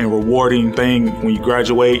great and rewarding thing when you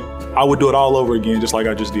graduate. I would do it all over again, just like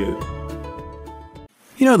I just did.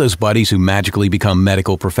 You know those buddies who magically become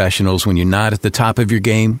medical professionals when you're not at the top of your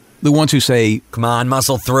game? The ones who say, "Come on,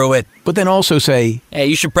 muscle through it," but then also say, "Hey,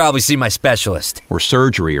 you should probably see my specialist." Or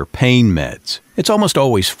surgery or pain meds. It's almost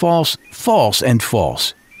always false, false, and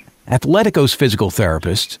false. Athletico's physical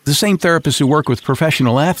therapists, the same therapists who work with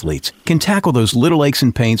professional athletes, can tackle those little aches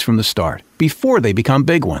and pains from the start, before they become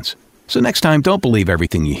big ones. So next time, don't believe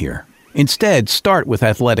everything you hear. Instead, start with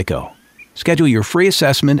Athletico. Schedule your free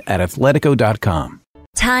assessment at athletico.com.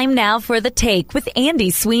 Time now for The Take with Andy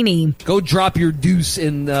Sweeney. Go drop your deuce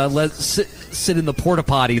and sit in the porta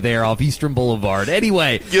potty there off Eastern Boulevard.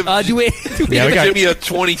 Anyway, give me a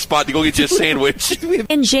 20 spot to go get you a sandwich.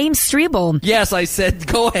 And James Strebel. Yes, I said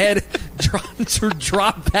go ahead, drop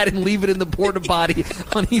that and leave it in the porta potty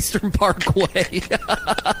on Eastern Parkway.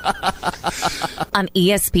 On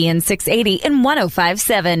ESPN 680 and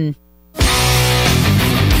 105.7.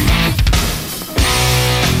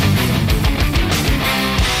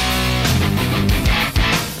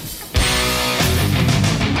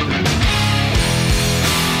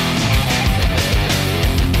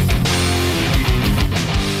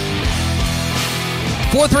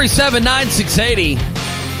 Four 437-9680.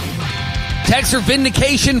 Texter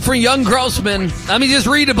vindication for young Grossman. Let me just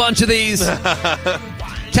read a bunch of these.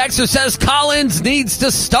 Texter says Collins needs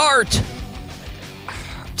to start.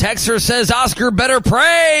 Texter says Oscar better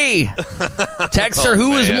pray. Texter,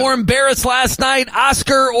 who was more embarrassed last night,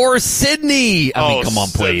 Oscar or Sydney? I mean, come on,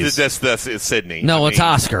 please. It's Sydney. No, it's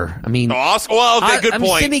Oscar. I mean, Oscar. Well, okay, good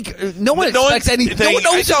point. Sydney, no one expects anything. No one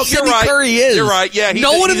knows who Sydney Curry is. You're right. Yeah,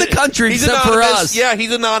 no one in the country except for us. Yeah,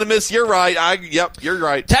 he's anonymous. You're right. You're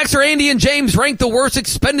right. Texter Andy and James ranked the worst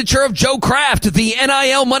expenditure of Joe Kraft. The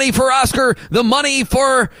NIL money for Oscar, the money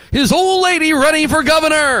for his old lady running for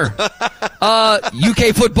governor.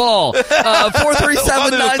 UK football.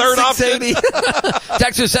 437-9680.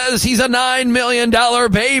 Texter says he's a $9 million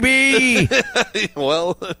baby.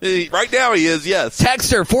 Well, right now he is, yes.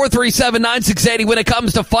 Texter 437-9680. When it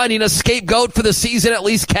comes to finding a scapegoat for the season, at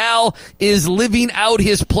least Cal is living out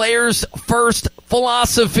his players' first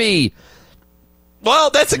philosophy.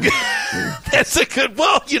 Well, that's a good.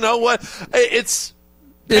 Well, you know what? It is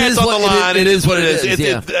on the line. It is what it is.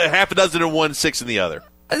 It's half a dozen in one, 6 in the other.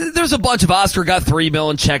 There's a bunch of Oscar got $3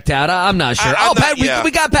 million checked out. I'm not sure. Pat,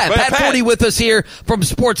 we got Pat. Pat Forty with us here from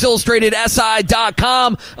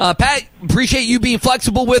SportsIllustratedSI.com. Pat, appreciate you being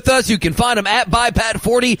flexible with us. You can find him at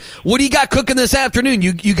 @Pat40. What do you got cooking this afternoon?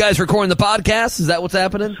 You guys recording the podcast? Is that what's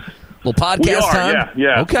happening? Little podcast time?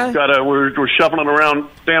 Yeah. Okay. We're shuffling around.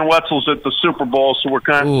 Dan Wetzel's at the Super Bowl, so we're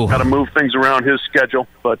got to move things around his schedule.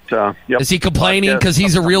 But yep. Is he complaining because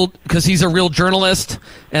he's a real journalist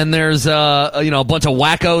and there's a bunch of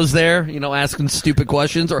wackos there, asking stupid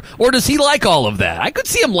questions, or does he like all of that? I could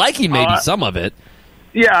see him liking maybe some of it.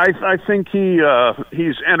 Yeah, I think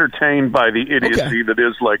he's entertained by the idiocy that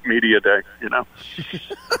is like media day.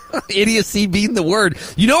 Idiocy being the word.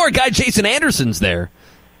 Our guy Jason Anderson's there.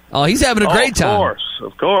 Oh, he's having a great time.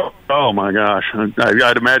 Of course. Oh, my gosh.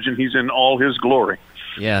 I'd imagine he's in all his glory.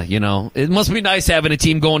 Yeah, it must be nice having a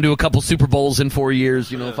team going to a couple Super Bowls in 4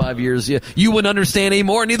 years, 5 years. Yeah, you wouldn't understand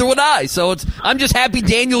anymore, neither would I. So I'm just happy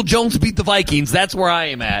Daniel Jones beat the Vikings. That's where I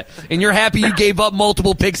am at. And you're happy you gave up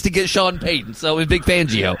multiple picks to get Sean Payton. So is Big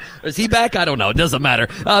Fangio. Is he back? I don't know. It doesn't matter.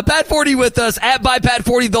 Pat 40 with us at Pat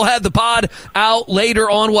 40. They'll have the pod out later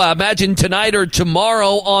on. Well, I imagine tonight or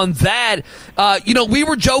tomorrow on that. We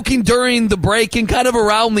were joking during the break and kind of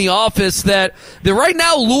around the office that right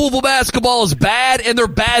now Louisville basketball is bad and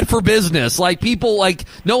they're bad for business. No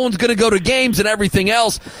one's going to go to games and everything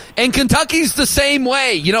else. And Kentucky's the same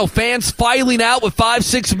way. Fans filing out with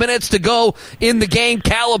 5-6 minutes to go in the game.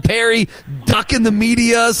 Calipari ducking the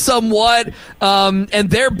media somewhat. And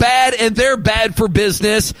they're bad for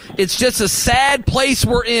business. It's just a sad place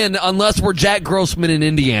we're in unless we're Jack Grossman in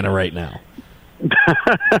Indiana right now.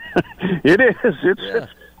 It is.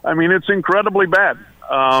 It's incredibly bad.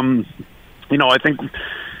 I think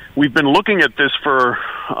we've been looking at this for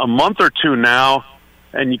a month or two now,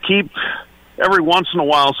 and you keep every once in a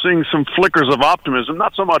while seeing some flickers of optimism.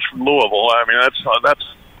 Not so much from Louisville. That's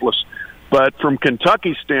but from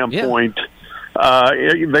Kentucky's standpoint,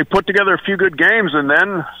 they put together a few good games, and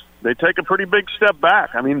then they take a pretty big step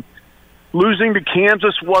back. Losing to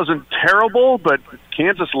Kansas wasn't terrible, but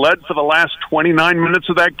Kansas led for the last 29 minutes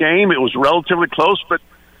of that game. It was relatively close, but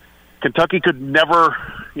Kentucky could never,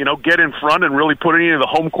 get in front and really put any of the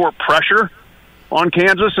home court pressure on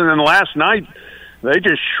Kansas. And then last night, they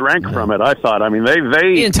just shrank from it. I thought. They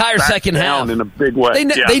the entire second half in a big way.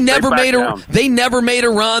 They never made a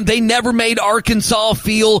run. They never made Arkansas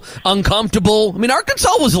feel uncomfortable.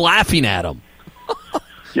 Arkansas was laughing at them.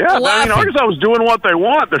 Yeah, Arkansas was doing what they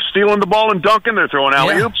want. They're stealing the ball and dunking. They're throwing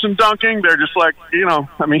alley-oops and dunking. They're just like, there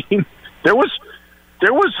was,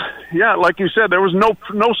 like you said, there was no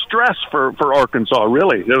stress for Arkansas,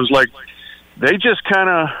 really. It was like they just kind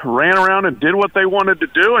of ran around and did what they wanted to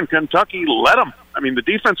do, and Kentucky let them. The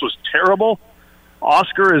defense was terrible.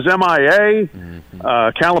 Oscar is MIA.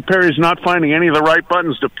 Calipari's not finding any of the right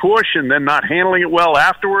buttons to push and then not handling it well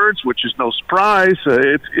afterwards, which is no surprise.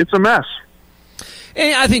 It's a mess.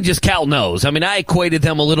 And I think just Cal knows. I mean, I equated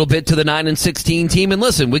them a little bit to the 9-16 team. And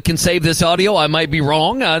listen, we can save this audio. I might be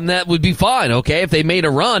wrong, and that would be fine, okay, if they made a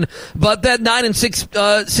run. But that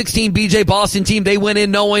 9-16 BJ Boston team, they went in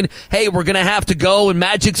knowing, hey, we're going to have to go, and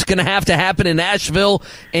Magic's going to have to happen in Nashville.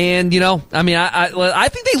 And, I mean, I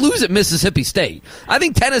think they lose at Mississippi State. I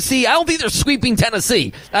think Tennessee, I don't think they're sweeping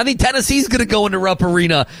Tennessee. I think Tennessee's going to go into Rupp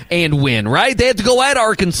Arena and win, right? They have to go at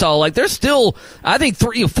Arkansas. Like, there's still, I think,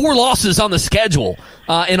 4 losses on the schedule.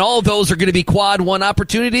 And all of those are going to be quad one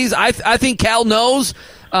opportunities. I think Cal knows.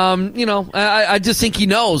 I just think he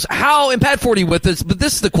knows how. And Pat Forty with us, but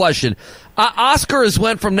this is the question: Oscar has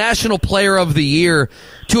went from National Player of the Year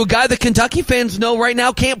to a guy that Kentucky fans know right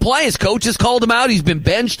now can't play. His coach has called him out. He's been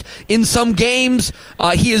benched in some games.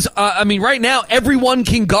 He is. Right now everyone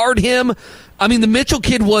can guard him. I mean, the Mitchell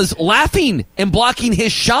kid was laughing and blocking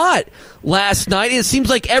his shot last night. It seems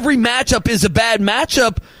like every matchup is a bad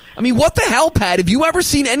matchup. I mean, what the hell, Pat? Have you ever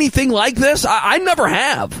seen anything like this? I never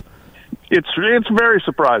have. It's very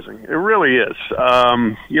surprising. It really is.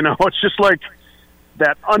 It's just like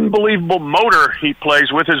that unbelievable motor he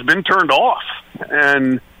plays with has been turned off.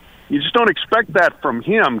 And you just don't expect that from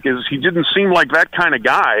him because he didn't seem like that kind of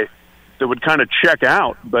guy that would kind of check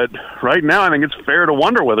out. But right now I think it's fair to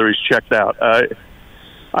wonder whether he's checked out.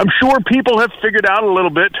 I'm sure people have figured out a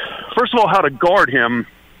little bit, first of all, how to guard him.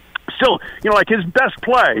 Still, like his best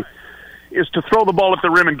play is to throw the ball at the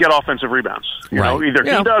rim and get offensive rebounds. Either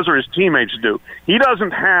he does or his teammates do. He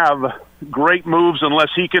doesn't have great moves unless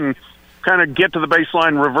he can kind of get to the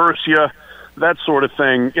baseline, reverse you, that sort of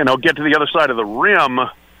thing, get to the other side of the rim.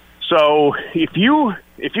 So if you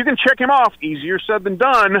can check him off, easier said than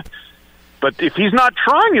done. But if he's not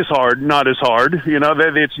trying not as hard,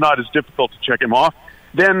 it's not as difficult to check him off,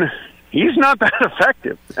 then he's not that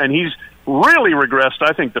effective. And he's really regressed,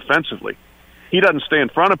 I think, defensively. He doesn't stay in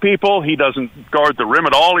front of people. He doesn't guard the rim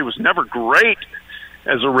at all. He was never great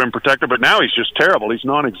as a rim protector, but now he's just terrible. He's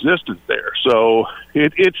non-existent there. So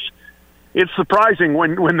it's surprising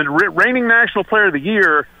when the reigning National Player of the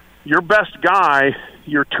Year, your best guy,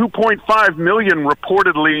 your $2.5 million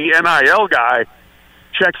reportedly NIL guy,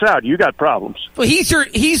 checks out. You got problems. Well, he's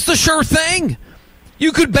the sure thing.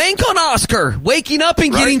 You could bank on Oscar waking up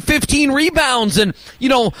and getting 15 rebounds, and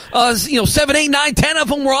 7, 8, 9, 10 of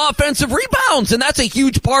them were offensive rebounds, and that's a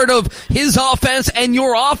huge part of his offense and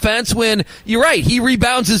your offense. When you're right, he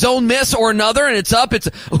rebounds his own miss or another, and it's up. It's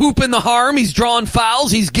a hoop in the harm. He's drawing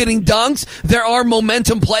fouls. He's getting dunks. There are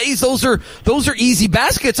momentum plays. Those are easy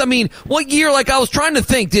baskets. I mean, what year? Like I was trying to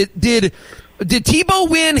think. Did Tebow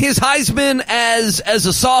win his Heisman as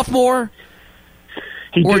a sophomore?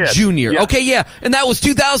 He or did. Junior. Yeah. Okay, yeah. And that was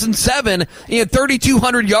 2007. He had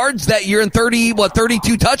 3,200 yards that year and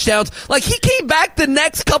 32 touchdowns. Like, he came back the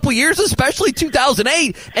next couple years, especially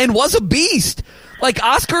 2008, and was a beast. Like,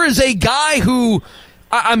 Oscar is a guy who,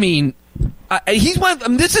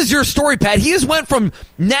 this is your story, Pat. He has went from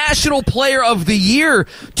National Player of the Year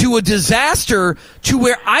to a disaster to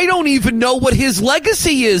where I don't even know what his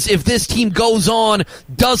legacy is if this team goes on,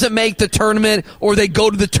 doesn't make the tournament, or they go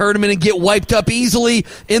to the tournament and get wiped up easily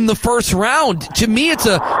in the first round. To me, it's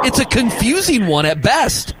a confusing one at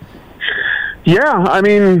best. Yeah, I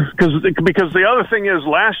mean, because the other thing is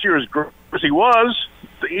last year, as great as he was,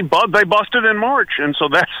 they busted in March, and so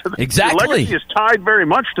that's exactly. The legacy is tied very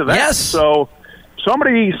much to that. Yes. So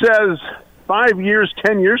somebody says 5 years,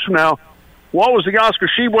 10 years from now, what was the Oscar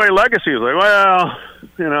Tshiebwe legacy? It's like, well,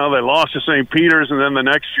 they lost to St. Peter's, and then the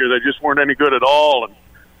next year they just weren't any good at all,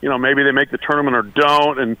 and maybe they make the tournament or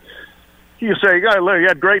don't. And you say, he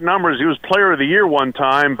had great numbers. He was Player of the Year one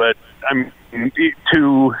time, but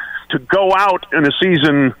to go out in a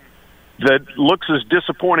season that looks as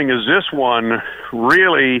disappointing as this one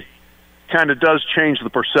really kind of does change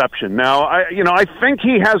the perception. Now, I think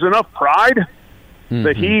he has enough pride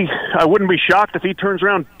that I wouldn't be shocked if he turns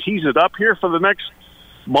around and tees it up here for the next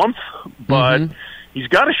month, but he's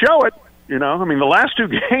got to show it. The last two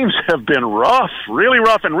games have been rough, really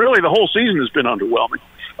rough, and really the whole season has been underwhelming,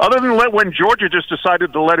 other than when Georgia just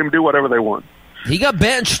decided to let him do whatever they want. He got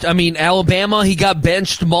benched. Alabama, he got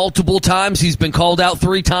benched multiple times. He's been called out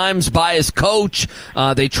 3 times by his coach.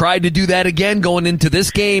 They tried to do that again going into this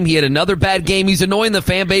game. He had another bad game. He's annoying the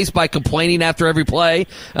fan base by complaining after every play,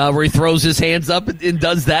 where he throws his hands up and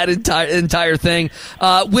does that entire thing.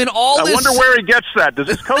 I wonder where he gets that. Does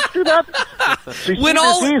his coach do that? Does he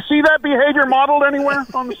see that behavior modeled anywhere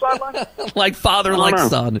on the sideline? Like father, like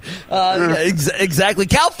son. Exactly.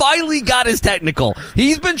 Cal finally got his technical.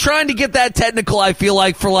 He's been trying to get that technical ankle, I feel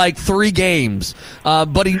like, for like 3 games.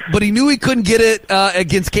 But he knew he couldn't get it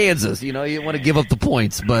against Kansas. You know, he didn't want to give up the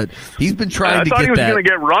points, but he's been trying to get that. I thought he was going to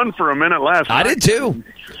get run for a minute last night. I did too.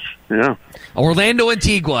 Yeah. Orlando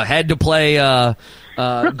Antigua had to play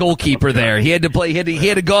goalkeeper there. He had to play. He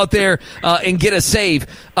had to go out there and get a save.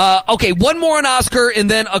 Okay, one more on Oscar, and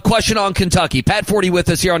then a question on Kentucky. Pat Forty with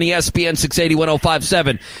us here on ESPN 680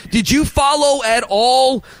 1057. Did you follow at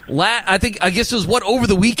all? I guess it was over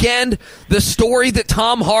the weekend, the story that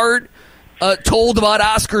Tom Hart told about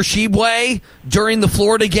Oscar Tshiebwe during the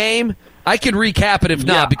Florida game. I could recap it if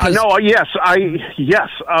not, because yes. So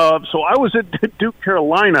I was at Duke,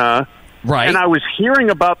 Carolina. Right. And I was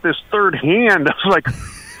hearing about this third hand. I was like,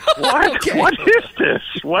 what? Okay. What is this?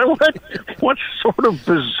 What sort of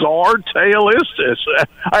bizarre tale is this?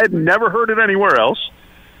 I had never heard it anywhere else.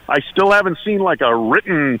 I still haven't seen like a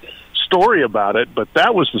written story about it, but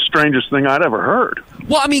that was the strangest thing I'd ever heard.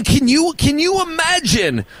 Well, I mean, can you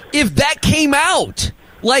imagine if that came out?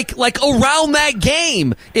 Like around that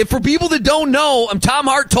game. If for people that don't know, Tom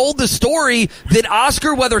Hart told the story that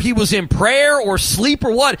Oscar, whether he was in prayer or sleep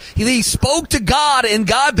or what, he spoke to God, and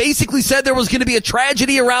God basically said there was going to be a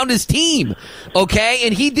tragedy around his team. Okay,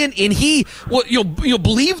 and he didn't. And you'll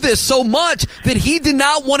believe this so much that he did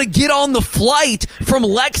not want to get on the flight from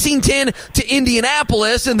Lexington to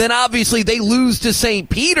Indianapolis, and then obviously they lose to St.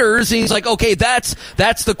 Peter's, and he's like, okay, that's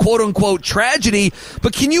the quote unquote tragedy.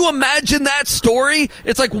 But can you imagine that story?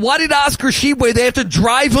 It's like, why did Oscar Tshiebwe, they have to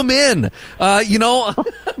drive him in?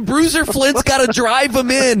 Bruiser Flint's got to drive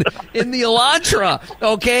him in the Elantra.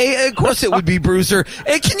 Okay, of course it would be Bruiser.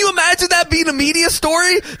 And can you imagine that being a media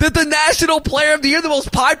story? That the national player of the year, the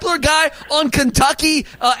most popular guy on Kentucky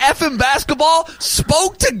FM basketball,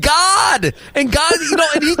 spoke to God. And God,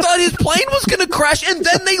 and he thought his plane was going to crash, and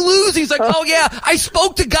then they lose. He's like, oh yeah, I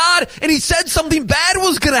spoke to God, and he said something bad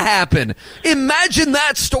was going to happen. Imagine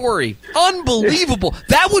that story. Unbelievable.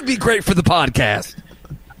 That would be great for the podcast.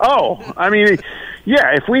 Oh, I mean,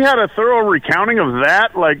 yeah, if we had a thorough recounting of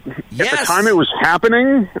that, like at the time it was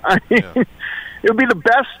happening, it would be the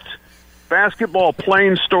best basketball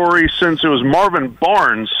plane story since it was Marvin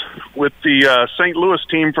Barnes with the St. Louis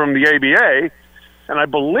team from the ABA. And I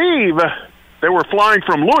believe they were flying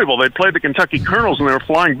from Louisville. They'd played the Kentucky Colonels, and they were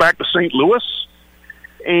flying back to St. Louis.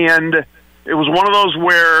 And it was one of those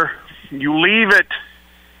where you leave at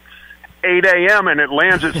 8 a.m. and it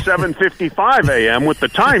lands at 7:55 a.m. with the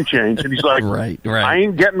time change. And he's like, right. I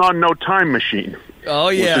ain't getting on no time machine. Oh,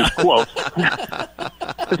 yeah. Which is quote.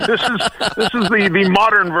 This is the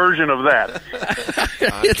modern version of that.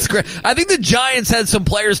 It's great. I think the Giants had some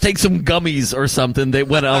players take some gummies or something that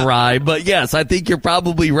went awry. But, yes, I think you're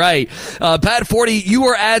probably right. Pat Forty, you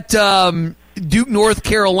were at Duke, North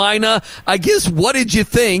Carolina. I guess, what did you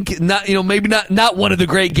think? Maybe not one of the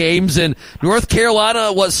great games. And North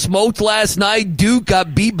Carolina was smoked last night. Duke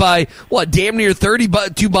got beat by damn near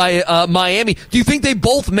 32 by Miami. Do you think they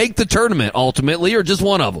both make the tournament ultimately, or just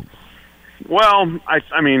one of them? Well,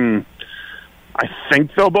 I mean, I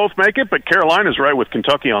think they'll both make it, but Carolina's right with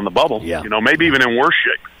Kentucky on the bubble. Yeah. Maybe even in worse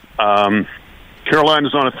shape.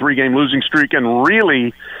 Carolina's on a 3-game losing streak, and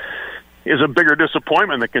really is a bigger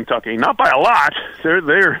disappointment than Kentucky. Not by a lot.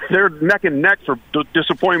 They're neck and neck for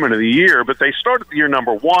disappointment of the year, but they started the year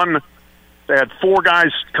number 1. They had 4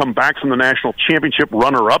 guys come back from the national championship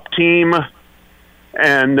runner-up team,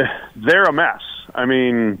 and they're a mess. I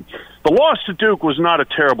mean, the loss to Duke was not a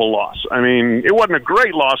terrible loss. I mean, it wasn't a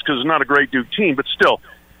great loss because it's not a great Duke team, but still,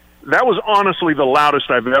 that was honestly the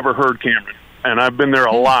loudest I've ever heard Cameron, and I've been there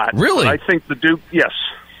a lot. Really? I think the Duke, yes.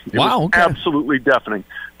 It was absolutely deafening.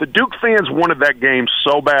 The Duke fans wanted that game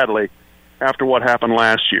so badly after what happened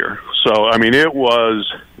last year. So, I mean, it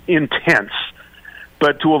was intense.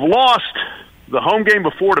 But to have lost the home game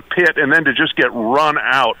before to Pitt and then to just get run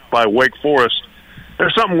out by Wake Forest,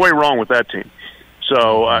 there's something way wrong with that team.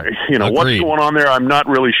 So, what's going on there, I'm not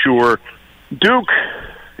really sure. Duke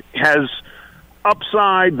has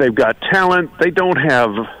upside. They've got talent. They don't have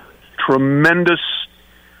tremendous,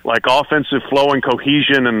 offensive flow and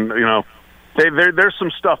cohesion, and, there's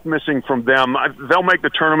some stuff missing from them. They'll make the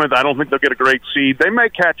tournament. I don't think they'll get a great seed. They may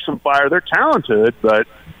catch some fire. They're talented, but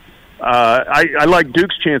I like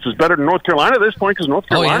Duke's chances better than North Carolina at this point because North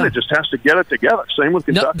Carolina just has to get it together. Same with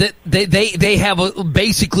Kentucky. No, they have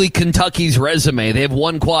basically Kentucky's resume. They have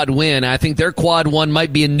one quad win. I think their quad one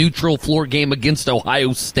might be a neutral floor game against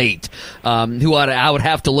Ohio State, who I would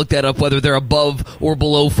have to look that up whether they're above or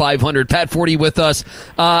below 500. Pat Forty with us.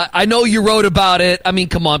 I know you wrote about it. I mean,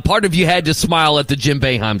 come on. Part of you had to smile at the Jim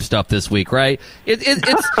Boeheim stuff this week, right?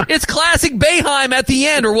 It's classic Boeheim at the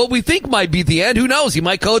end, or what we think might be the end. Who knows? He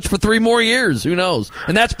might coach for 3 3 more years. Who knows?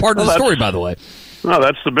 And that's part of the story, by the way. No,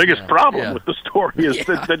 that's the biggest problem with the story is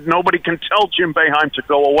that nobody can tell Jim Boeheim to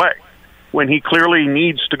go away when he clearly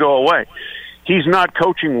needs to go away. He's not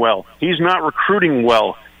coaching well. He's not recruiting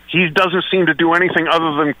well. He doesn't seem to do anything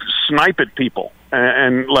other than snipe at people.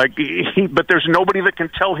 But there's nobody that can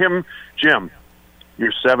tell him, Jim,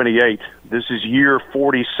 you're 78. This is year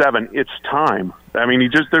 47. It's time. I mean, he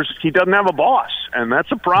doesn't have a boss, and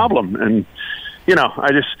that's a problem. And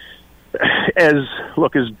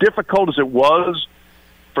as difficult as it was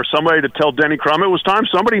for somebody to tell Denny Crum it was time,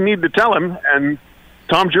 somebody needed to tell him, and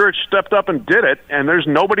Tom Jurich stepped up and did it, and there's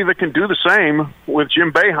nobody that can do the same with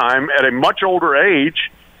Jim Boeheim at a much older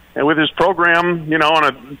age and with his program, on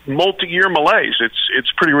a multi-year malaise.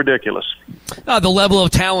 It's pretty ridiculous. The level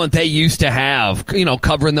of talent they used to have,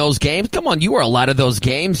 covering those games. Come on, you were a lot of those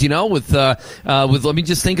games, with let me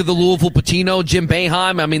just think of the Louisville Patino, Jim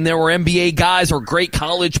Boeheim. I mean, there were NBA guys or great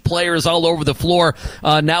college players all over the floor.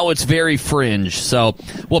 Now it's very fringe. So,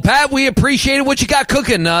 well, Pat, we appreciate what you got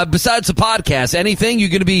cooking besides the podcast. Anything? You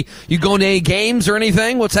going to any games or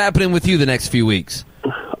anything? What's happening with you the next few weeks?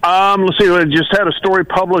 Let's see. I just had a story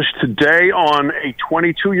published today on a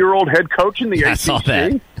 22-year-old head coach in the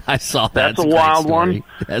ACC. I saw that. That's a wild one.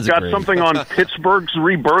 Got something on Pittsburgh's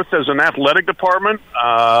rebirth as an athletic department,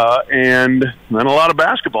 and then a lot of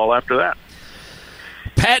basketball after that.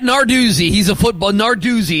 Pat Narduzzi, he's a football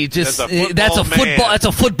Narduzzi. That's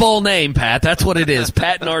a football name, Pat. That's what it is.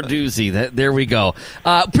 Pat Narduzzi. There we go.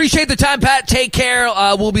 Appreciate the time, Pat. Take care.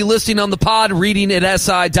 We'll be listening on the pod, reading at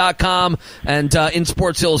SI.com and in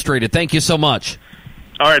Sports Illustrated. Thank you so much.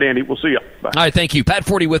 All right, Andy. We'll see you. Bye. All right, thank you. Pat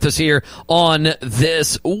Forty with us here on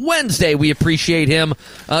this Wednesday. We appreciate him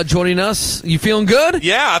joining us. You feeling good?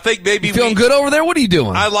 Yeah, I think maybe you feeling good over there. What are you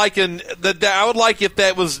doing? I would like if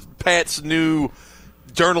that was Pat's new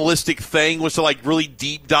journalistic thing, was to really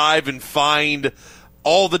deep dive and find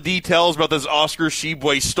all the details about this Oscar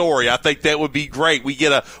Tshiebwe story. I think that would be great. We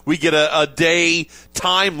get a day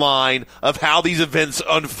timeline of how these events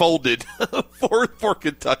unfolded for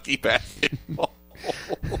Kentucky basketball.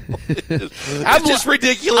 It's just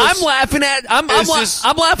ridiculous. I'm laughing I'm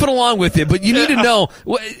laughing along with you, but you need to know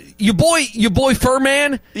your boy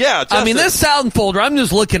Furman. Yeah, Justin. I mean, this sound folder. I'm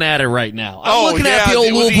just looking at it right now. I'm looking at the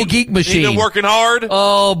old Louisville Geek Machine. He's been working hard.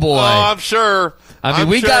 Oh boy. Oh, I'm sure. I mean,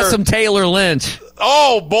 we got some Taylor Lynch.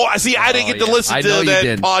 Oh boy! See, I didn't get to listen to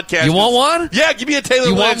that podcast. You want one? Yeah, give me a Taylor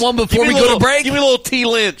Lynch. You want one before we go to break? Give me a little T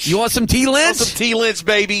Lynch. You want some T Lynch? I want some T Lynch,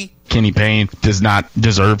 baby. Kenny Payne does not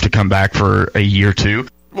deserve to come back for a year or two.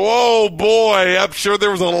 Oh boy, I'm sure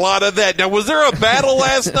there was a lot of that. Now, was there a battle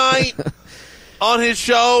last night on his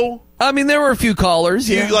show? I mean, there were a few callers.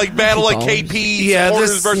 Yeah, battle like KP. Yeah,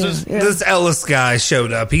 this Ellis guy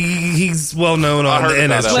showed up. He's well known on the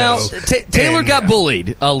NS show. Well, Taylor got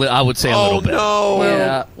bullied. I would say a little bit. Oh no!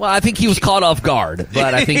 Yeah. Well, I think he was caught off guard,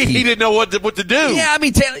 but I think he didn't know what to do. Yeah, I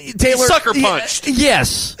mean Taylor sucker punched.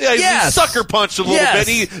 Yes. Yeah, he sucker punched a little bit.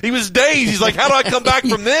 He was dazed. He's like, "How do I come back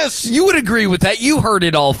from this?" You would agree with that. You heard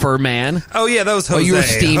it all, Furman. Oh yeah, that was Jose. You were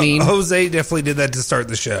steaming. Jose definitely did that to start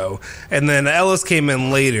the show, and then Ellis came in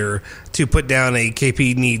later to put down a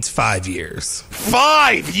KP needs 5 years.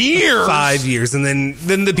 5 years? 5 years. And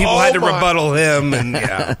then the people had to rebuttal him. And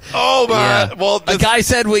Oh, my. Yeah. Well, a guy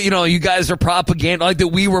said, well, you guys are propaganda, like that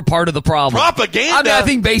we were part of the problem. Propaganda? I mean, I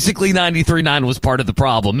think basically 93.9 was part of the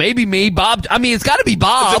problem. Maybe me, Bob. I mean, it's got to be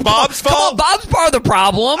Bob. Is it Bob's fault? Come on, Bob's part of the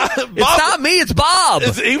problem. It's not me, it's Bob.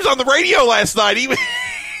 He was on the radio last night.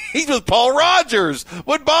 He's with Paul Rogers.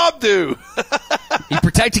 What'd Bob do? He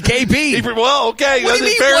protected KP. Well, okay. What do you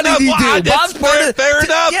mean, fair what enough. did he do? Bob's fair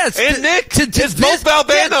enough. Yes. And Nick, it's both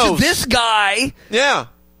Valvanos. To this guy, yeah,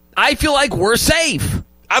 I feel like we're safe.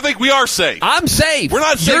 I think we are safe. I'm safe. We're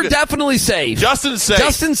not safe. You're definitely safe. Justin's safe.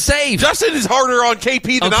 Justin's safe. Justin is harder on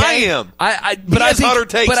KP than I am. But I think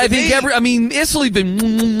Issel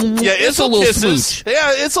even. Yeah, Issel kisses. Smooch.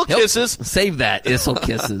 Yeah, Issel kisses. Save that. Issel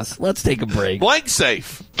kisses. Let's take a break. Blank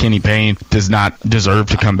safe. Kenny Payne does not deserve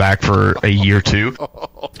to come back for a year or two.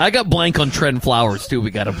 I got blank on Trent Flowers too. We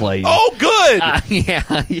got to play. Oh, good.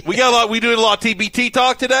 Yeah. We got a lot. We doing a lot of TBT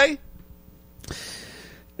talk today.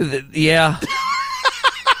 Yeah.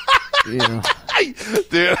 Yeah.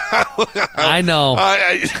 Dude, I know.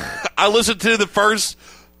 I listened to the first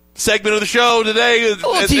segment of the show today.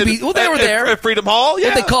 They were there at Freedom Hall. Yeah,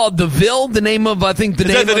 what they called the Ville. The name of the name of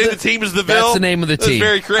the team is the Ville. That's the name of the team.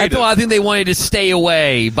 Very creative. I think they wanted to stay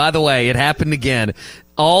away. By the way, it happened again.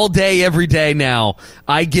 All day, every day now,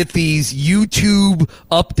 I get these YouTube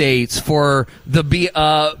updates for the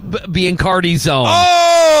Biancardi zone.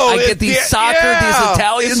 Oh! I get these these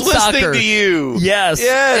Italian it's soccer. Listening to you. Yes.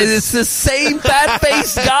 And it's the same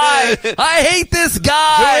fat-faced guy. I hate this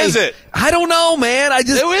guy. Who is it? I don't know, man.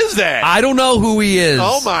 Who is that? I don't know who he is.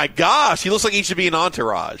 Oh, my gosh. He looks like he should be an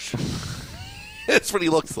Entourage. That's what he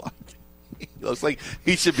looks like. He looks like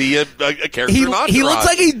he should be a character in Entourage. He looks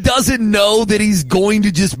like he doesn't know that he's going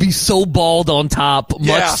to just be so bald on top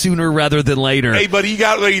much sooner rather than later. Hey, buddy, you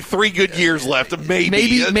got maybe 3 good years left.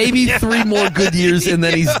 Maybe 3 more good years, and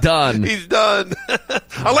then he's done. He's done.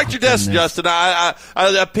 I liked your desk, Justin. I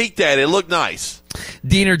peeked at it. It looked nice.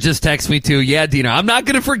 Diener just texted me, too. Yeah, Diener. I'm not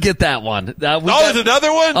going to forget that one. There's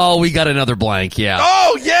another one? Oh, we got another blank, yeah.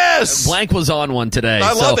 Oh, yes! Blank was on one today.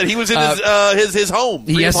 I love it. He was in his home.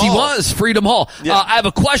 Freedom Hall. He was. Freedom Hall. Yeah. I have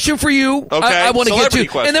a question for you. Okay. I want to get to.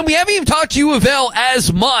 Question. And then we haven't even talked to U of L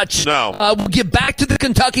as much. No. We'll get back to the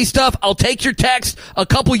Kentucky stuff. I'll take your text. A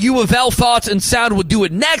couple U of L thoughts and sound. We'll do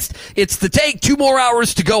it next. It's The Take. 2 more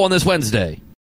hours to go on this Wednesday.